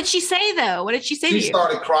Kong. What did she say, though? What did she say to you? She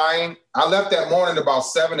started crying. I left that morning about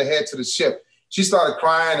 7 to head to the ship. She started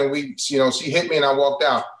crying and she hit me and I walked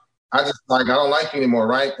out. I don't like you anymore,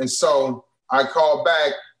 right? And so I called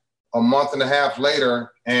back a month and a half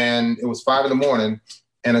later and it was 5 a.m.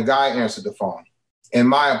 and a guy answered the phone in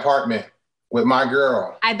my apartment with my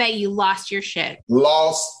girl. I bet you lost your shit.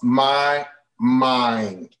 Lost my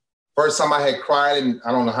mind. First time I had cried in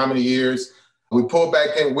I don't know how many years. We pulled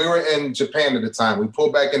back in. We were in Japan at the time. We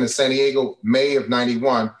pulled back into San Diego, May of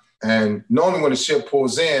 91. And normally when the ship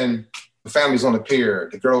pulls in, the family's on the pier,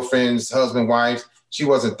 the girlfriends, husband, wife. She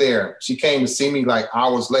wasn't there. She came to see me like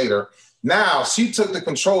hours later. Now she took the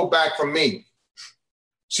control back from me.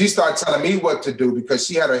 She started telling me what to do because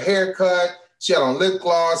she had her hair cut. She had on lip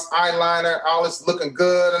gloss, eyeliner, all this looking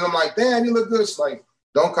good. And I'm like, damn, you look good. She's like,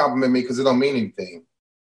 don't compliment me because it don't mean anything.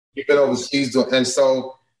 You've been overseas doing. And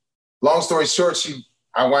so long story short,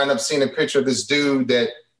 I wound up seeing a picture of this dude that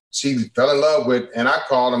she fell in love with. And I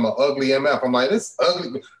called him an ugly MF. I'm like, this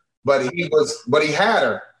ugly. But he had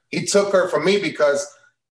her. He took her from me because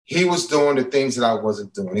he was doing the things that I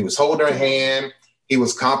wasn't doing. He was holding her hand. He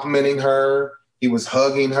was complimenting her. He was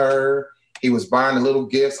hugging her. He was buying the little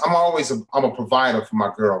gifts. I'm a provider for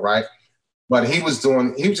my girl, right? But he was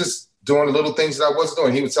just doing the little things that I wasn't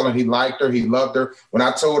doing. He was telling her he liked her, he loved her. When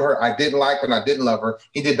I told her I didn't like her and I didn't love her,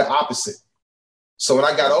 he did the opposite. So when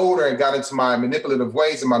I got older and got into my manipulative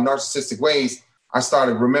ways and my narcissistic ways, I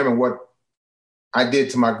started remembering what I did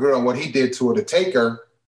to my girl and what he did to her to take her,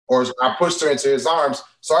 or I pushed her into his arms.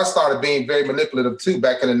 So I started being very manipulative too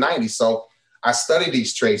back in the 90s. So I studied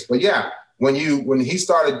these traits. But yeah, when he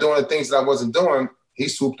started doing the things that I wasn't doing, he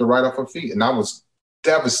swooped her right off her feet and I was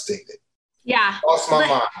devastated. Yeah. Lost my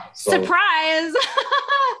mind. So, surprise.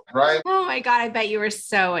 Right? Oh my God. I bet you were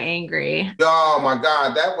so angry. Oh my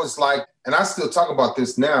God. That was like, and I still talk about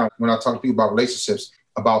this now when I talk to people about relationships,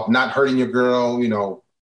 about not hurting your girl,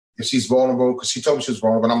 if she's vulnerable, because she told me she was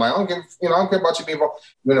vulnerable. And I'm like, I don't care about you being vulnerable.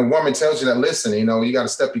 When a woman tells you that, listen, you got to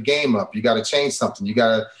step your game up. You got to change something. You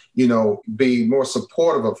got to, be more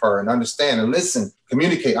supportive of her and understand and listen,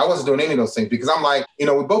 communicate. I wasn't doing any of those things because I'm like, we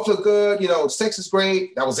both look good. Sex is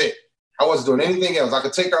great. That was it. I wasn't doing anything else. I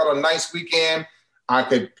could take her out on a nice weekend. I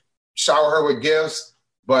could shower her with gifts.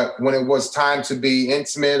 But when it was time to be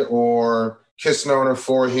intimate or kissing her on her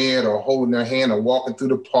forehead or holding her hand or walking through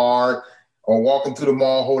the park or walking through the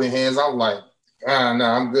mall holding hands, I'm like, no,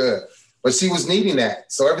 I'm good. But she was needing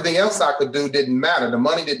that. So everything else I could do didn't matter. The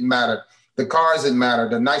money didn't matter. The cars didn't matter.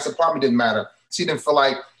 The nice apartment didn't matter. She didn't feel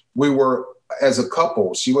like we were as a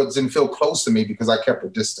couple. She didn't feel close to me because I kept her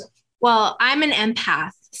distant. Well, I'm an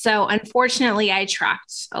empath. So unfortunately, I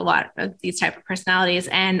attract a lot of these type of personalities.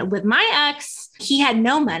 And with my ex, he had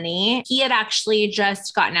no money. He had actually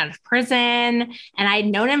just gotten out of prison and I'd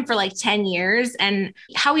known him for like 10 years. And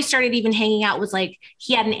how we started even hanging out was like,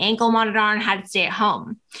 he had an ankle monitor and had to stay at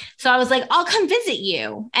home. So I was like, I'll come visit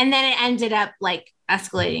you. And then it ended up like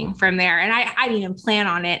escalating from there. And I didn't even plan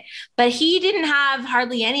on it, but he didn't have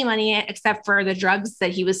hardly any money except for the drugs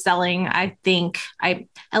that he was selling. I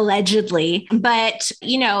allegedly, but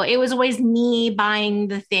it was always me buying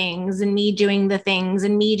the things and me doing the things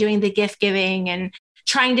and me doing the gift giving and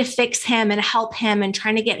trying to fix him and help him and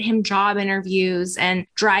trying to get him job interviews and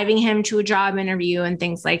driving him to a job interview and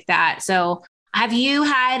things like that. So have you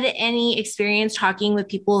had any experience talking with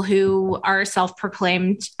people who are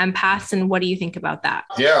self-proclaimed empaths? And what do you think about that?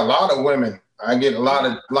 Yeah, a lot of women. I get a lot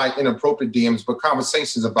of like inappropriate DMs, but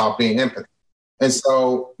conversations about being empathy. And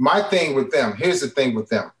so my thing with them, here's the thing with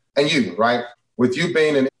them and you, right? With you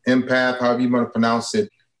being an empath, however you want to pronounce it,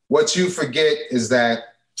 what you forget is that,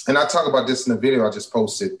 and I talk about this in the video I just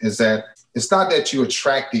posted, is that it's not that you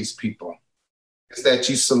attract these people. It's that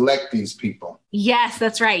you select these people. Yes,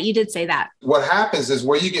 that's right. You did say that. What happens is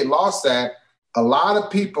where you get lost at, a lot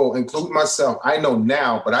of people, including myself, I know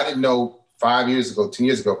now, but I didn't know 5 years ago, 10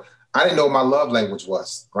 years ago, I didn't know what my love language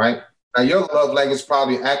was, right? Now, your love language is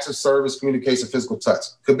probably acts of service, communication, physical touch.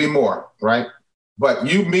 Could be more, right? But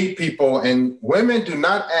you meet people, and women do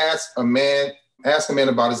not ask a man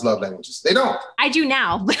about his love languages. They don't. I do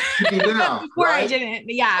now. You do now. Before right? I didn't.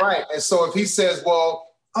 Yeah. Right. And so if he says, well,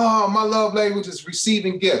 oh, my love language is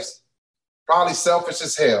receiving gifts, probably selfish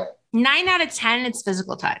as hell. 9 out of 10, it's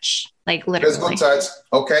physical touch. Like literally. Physical touch.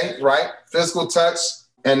 Okay. Right. Physical touch.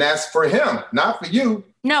 And that's for him, not for you.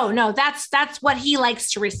 No, that's what he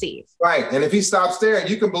likes to receive. Right. And if he stops there,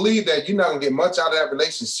 you can believe that you're not going to get much out of that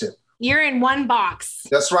relationship. You're in one box.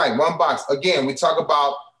 That's right. One box. Again, we talk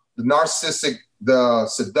about the narcissistic, the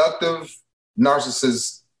seductive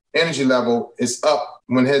narcissist energy level is up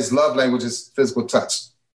when his love language is physical touch,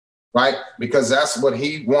 right? Because that's what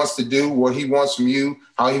he wants to do, what he wants from you,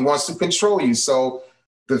 how he wants to control you. So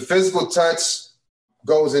the physical touch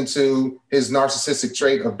goes into his narcissistic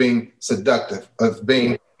trait of being seductive, of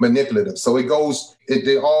being manipulative. So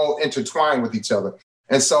they all intertwine with each other.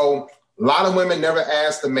 And so a lot of women never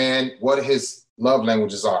ask the man what his love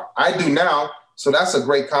languages are. I do now. So that's a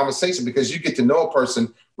great conversation because you get to know a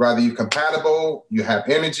person, whether you're compatible, you have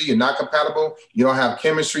energy, you're not compatible, you don't have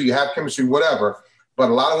chemistry, you have chemistry, whatever. But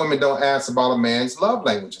a lot of women don't ask about a man's love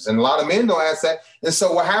languages. And a lot of men don't ask that. And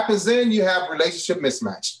so what happens then, you have relationship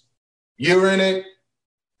mismatch. You're in it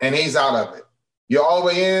and he's out of it. You're all the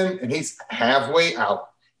way in and he's halfway out.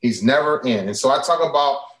 He's never in. And so I talk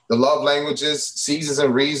about the love languages, seasons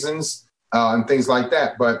and reasons, and things like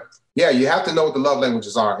that. But yeah, you have to know what the love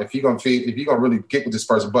languages are if you're gonna really get with this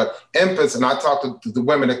person. But empaths, and I talk to the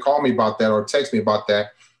women that call me about that or text me about that.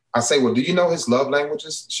 I say, well, do you know his love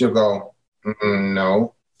languages? She'll go,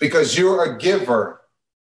 no, because you're a giver,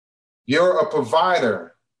 you're a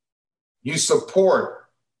provider, you support,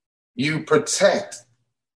 you protect,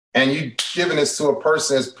 and you giving this to a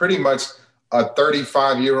person that's pretty much a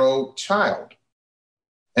 35-year-old child.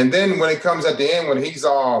 And then when it comes at the end, when he's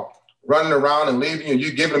all running around and leaving you,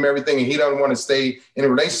 you giving him everything and he doesn't want to stay in a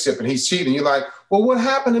relationship and he's cheating, you're like, well, what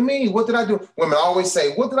happened to me? What did I do? Women always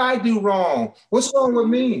say, what did I do wrong? What's wrong with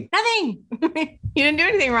me? Nothing. You didn't do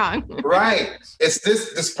anything wrong. Right. It's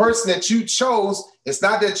this person that you chose. It's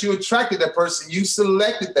not that you attracted that person. You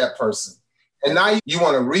selected that person. And now you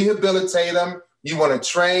want to rehabilitate them. You want to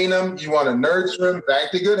train them. You want to nurture them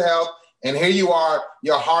back to good health. And here you are,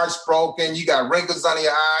 your heart's broken. You got wrinkles under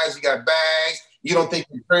your eyes. You got bags. You don't think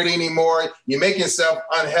you're pretty anymore. You make yourself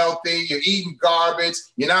unhealthy. You're eating garbage.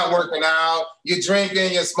 You're not working out. You're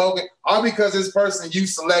drinking. You're smoking. All because this person you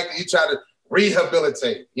selected, you try to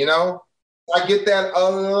rehabilitate, you know? I get that a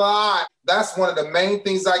lot. That's one of the main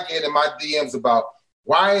things I get in my DMs about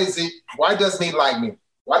why doesn't he like me?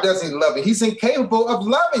 Why doesn't he love me? He's incapable of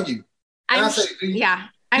loving you. I'm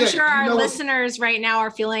sure our listeners right now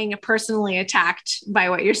are feeling personally attacked by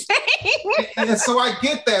what you're saying. And so I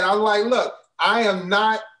get that. I'm like, look, I am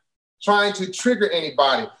not trying to trigger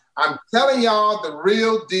anybody. I'm telling y'all the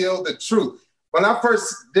real deal, the truth. When I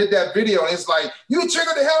first did that video, it's like, you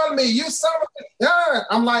triggered the hell out of me. You son of a... Yeah.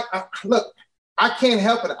 I'm like, look, I can't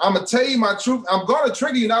help it. I'm going to tell you my truth. I'm going to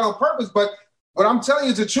trigger you, not on purpose, but what I'm telling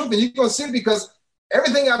you is the truth. And you're going to see it because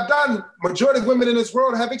everything I've done, majority of women in this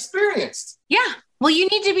world have experienced. Yeah. Well, you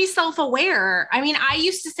need to be self-aware. I mean, I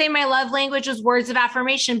used to say my love language was words of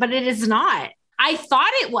affirmation, but it is not. I thought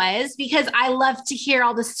it was because I love to hear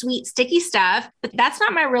all the sweet, sticky stuff, but that's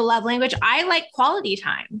not my real love language. I like quality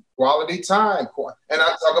time. Quality time. And I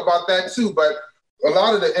talk about that too. But a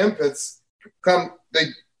lot of the empaths they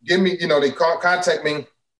give me, they contact me.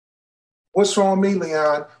 What's wrong with me,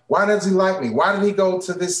 Leon? Why does he like me? Why did he go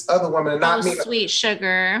to this other woman and not me? Sweet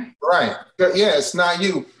sugar. Right. Yeah, it's not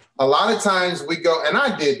you. A lot of times we go, and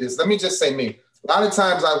I did this. Let me just say me. A lot of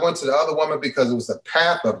times I went to the other woman because it was the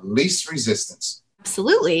path of least resistance.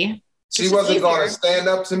 Absolutely. She wasn't going to stand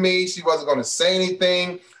up to me. She wasn't going to say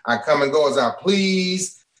anything. I come and go as I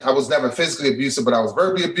please. I was never physically abusive, but I was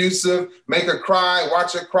verbally abusive. Make her cry,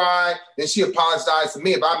 watch her cry. Then she apologized to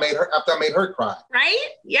me after I made her cry. Right?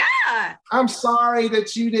 Yeah. I'm sorry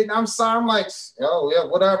that you didn't. I'm sorry. I'm like, oh yeah,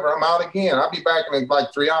 whatever. I'm out again. I'll be back in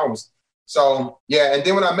like 3 hours. So yeah. And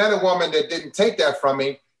then when I met a woman that didn't take that from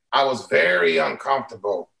me, I was very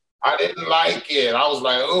uncomfortable. I didn't like it. I was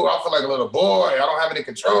like, oh, I feel like a little boy. I don't have any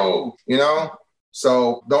control,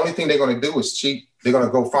 So the only thing they're going to do is cheat. They're going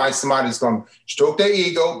to go find somebody that's going to stroke their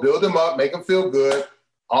ego, build them up, make them feel good,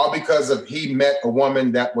 all because of he met a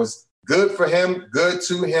woman that was good for him, good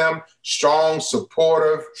to him, strong,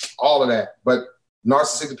 supportive, all of that. But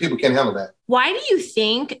narcissistic people can't handle that. Why do you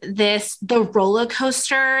think the roller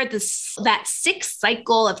coaster, that sick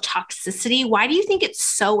cycle of toxicity, why do you think it's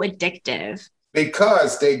so addictive?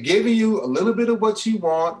 Because they're giving you a little bit of what you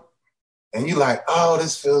want and you're like, oh,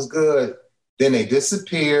 this feels good. Then they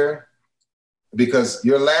disappear. because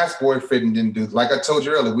your last boyfriend didn't do, like I told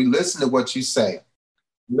you earlier, we listen to what you say.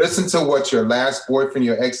 Listen to what your last boyfriend,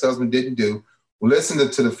 your ex-husband didn't do. Listen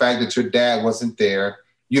to the fact that your dad wasn't there.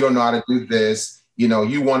 You don't know how to do this. You know,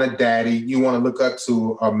 you want a daddy. You want to look up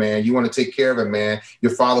to a man. You want to take care of a man.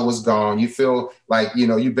 Your father was gone. You feel like, you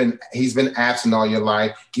know, he's been absent all your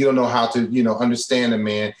life. You don't know how to, you know, understand a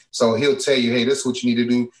man. So he'll tell you, hey, this is what you need to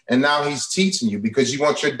do. And now he's teaching you because you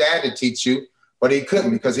want your dad to teach you, but he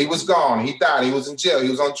couldn't because he was gone. He died. He was in jail. He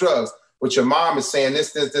was on drugs. But your mom is saying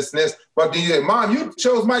this, and this. But then you say, Mom, you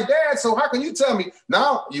chose my dad, so how can you tell me?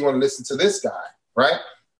 Now you want to listen to this guy, right?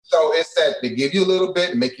 So it's that they give you a little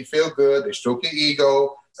bit, make you feel good. They stroke your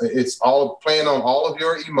ego. It's all playing on all of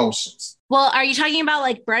your emotions. Well, are you talking about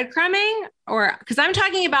like breadcrumbing, or because I'm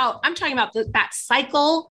talking about that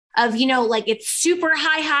cycle of, you know, like it's super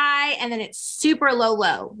high, and then it's super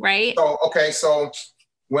low, right? So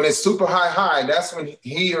when it's super high, that's when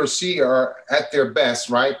he or she are at their best,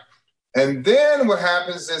 right? And then what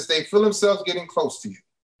happens is they feel themselves getting close to you,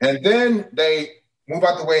 and then they move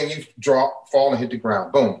out the way and you fall and hit the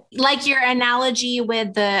ground. Boom. Like your analogy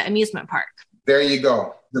with the amusement park. There you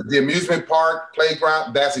go. The amusement park,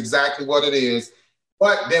 playground, that's exactly what it is.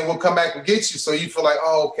 But then we'll come back and get you. So you feel like,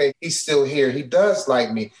 oh, okay, he's still here. He does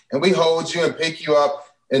like me. And we hold you and pick you up.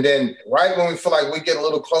 And then right when we feel like we get a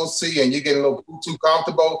little close to you and you get a little too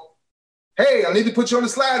comfortable, hey, I need to put you on the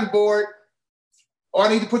sliding board. Or I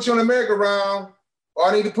need to put you on the merry-go-round. Or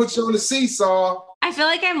I need to put you on the seesaw. I feel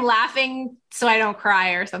like I'm laughing so I don't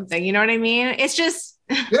cry or something. You know what I mean? It's just.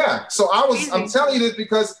 Yeah. So I'm telling you this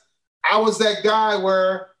because I was that guy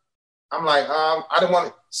where I'm like, I don't want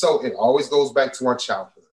to. So it always goes back to our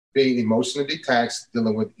childhood, being emotionally detached,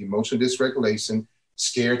 dealing with emotional dysregulation,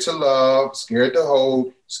 scared to love, scared to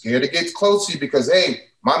hold, scared to get close to you because, hey,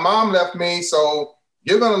 my mom left me. So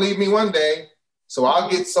you're going to leave me one day. So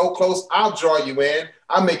I'll get so close. I'll draw you in.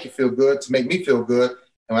 I'll make you feel good to make me feel good.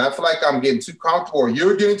 And when I feel like I'm getting too comfortable or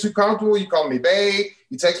you're getting too comfortable, you call me babe,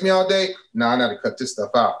 you text me all day. No, I got to cut this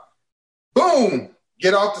stuff out. Boom,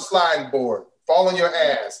 get off the sliding board, fall on your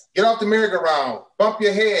ass, get off the merry-go-round, bump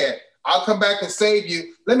your head. I'll come back and save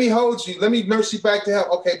you. Let me hold you. Let me nurse you back to health.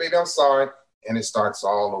 Okay, baby, I'm sorry. And it starts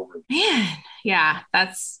all over. Man, yeah,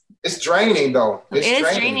 it's draining though. It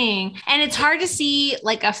is draining. And it's hard to see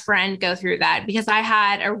like a friend go through that because I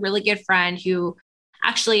had a really good friend who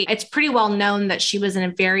actually, it's pretty well known that she was in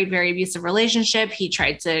a very, very abusive relationship. He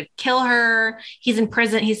tried to kill her. He's in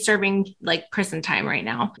prison. He's serving like prison time right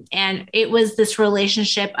now. And it was this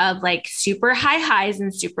relationship of like super high highs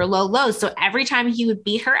and super low lows. So every time he would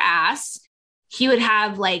beat her ass, he would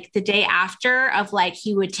have like the day after of like,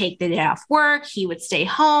 he would take the day off work. He would stay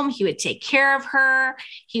home. He would take care of her.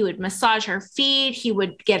 He would massage her feet. He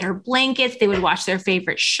would get her blankets. They would watch their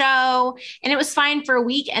favorite show. And it was fine for a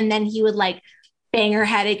week. And then he would like bang her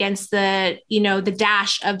head against the, you know, the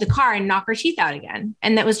dash of the car and knock her teeth out again.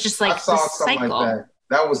 And that was just like I saw something cycle. Like that.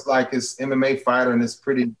 That was like his MMA fighter and it's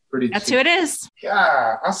pretty. That's cheap. Who it is.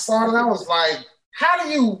 Yeah. I saw it. I was like, how do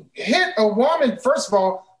you hit a woman? First of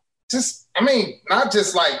all, not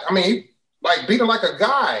just like, like beat her like a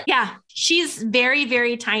guy. Yeah. She's very,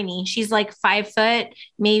 very tiny. She's like 5 foot.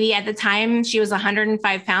 Maybe at the time she was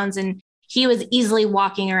 105 pounds and he was easily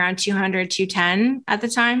walking around 200, 210 at the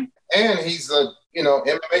time. And he's a,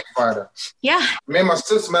 MMA fighter. Yeah. Me and my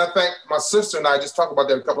sister, matter of fact, my sister and I just talked about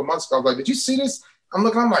that a couple of months ago. I was like, did you see this? I'm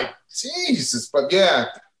like, Jesus. But yeah,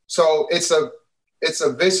 so it's a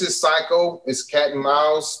vicious cycle. It's cat and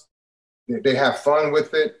mouse. They have fun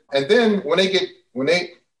with it. And then when a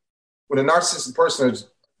narcissistic person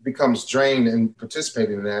becomes drained and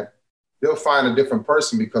participating in that, they'll find a different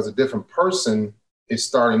person because a different person is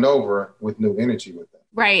starting over with new energy with them.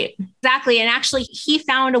 Right. Exactly. And actually, he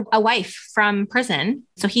found a wife from prison.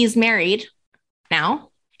 So he's married now.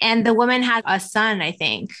 And the woman has a son, I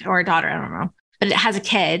think, or a daughter. I don't know. But it has a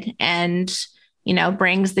kid and,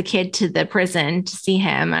 brings the kid to the prison to see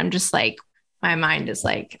him. I'm just like, my mind is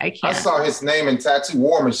like, I can't. I saw his name in Tattoo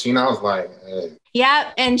War Machine. I was like, hey.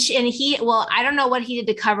 Yeah. And he, I don't know what he did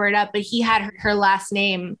to cover it up, but he had her last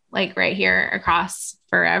name like right here across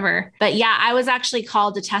forever. But yeah, I was actually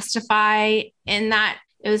called to testify in that.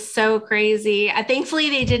 It was so crazy. Thankfully,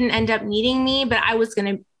 they didn't end up needing me, but I was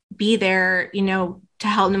going to be there, to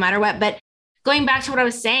help no matter what. But going back to what I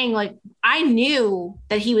was saying, like, I knew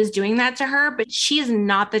that he was doing that to her, but she's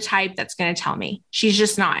not the type that's going to tell me. She's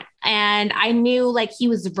just not. And I knew like he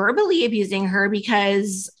was verbally abusing her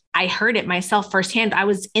because I heard it myself firsthand. I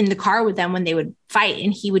was in the car with them when they would fight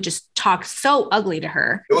and he would just talk so ugly to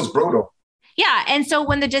her. It was brutal. Yeah. And so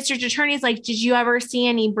when the district attorney's like, did you ever see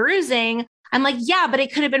any bruising? I'm like, yeah, but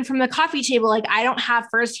it could have been from the coffee table. Like, I don't have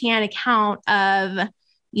firsthand account of,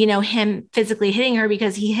 him physically hitting her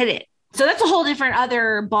because he hit it. So that's a whole different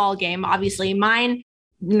other ball game. Obviously, mine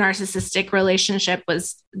narcissistic relationship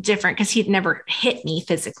was different because he'd never hit me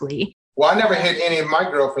physically. Well, I never hit any of my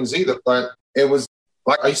girlfriends either, but it was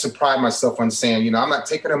like I used to pride myself on saying, I'm not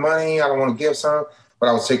taking her money. I don't want to give some, but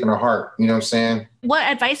I was taking her heart. You know what I'm saying? What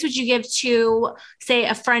advice would you give to, say,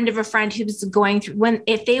 a friend of a friend who's going through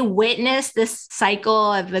if they witness this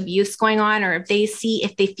cycle of abuse going on, or if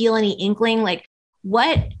they feel any inkling, like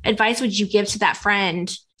what advice would you give to that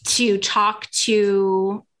friend to talk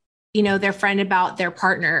to, their friend about their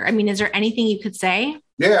partner? I mean, is there anything you could say?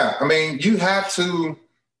 Yeah. I mean, you have to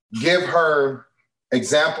give her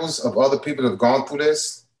examples of other people that have gone through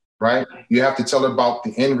this, right? You have to tell her about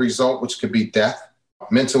the end result, which could be death,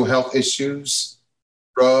 mental health issues,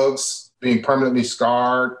 drugs, being permanently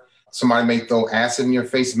scarred. Somebody may throw acid in your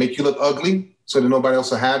face, make you look ugly so that nobody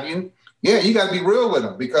else will have you. Yeah, you got to be real with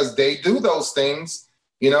them because they do those things,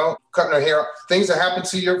 cutting their hair, things that happen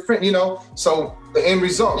to your friend, So the end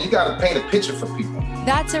result, you got to paint a picture for people.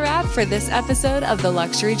 That's a wrap for this episode of The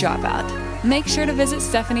Luxury Dropout. Make sure to visit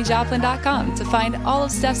StephanieJoplin.com to find all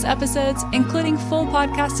of Steph's episodes, including full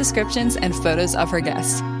podcast descriptions and photos of her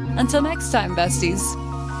guests. Until next time, besties.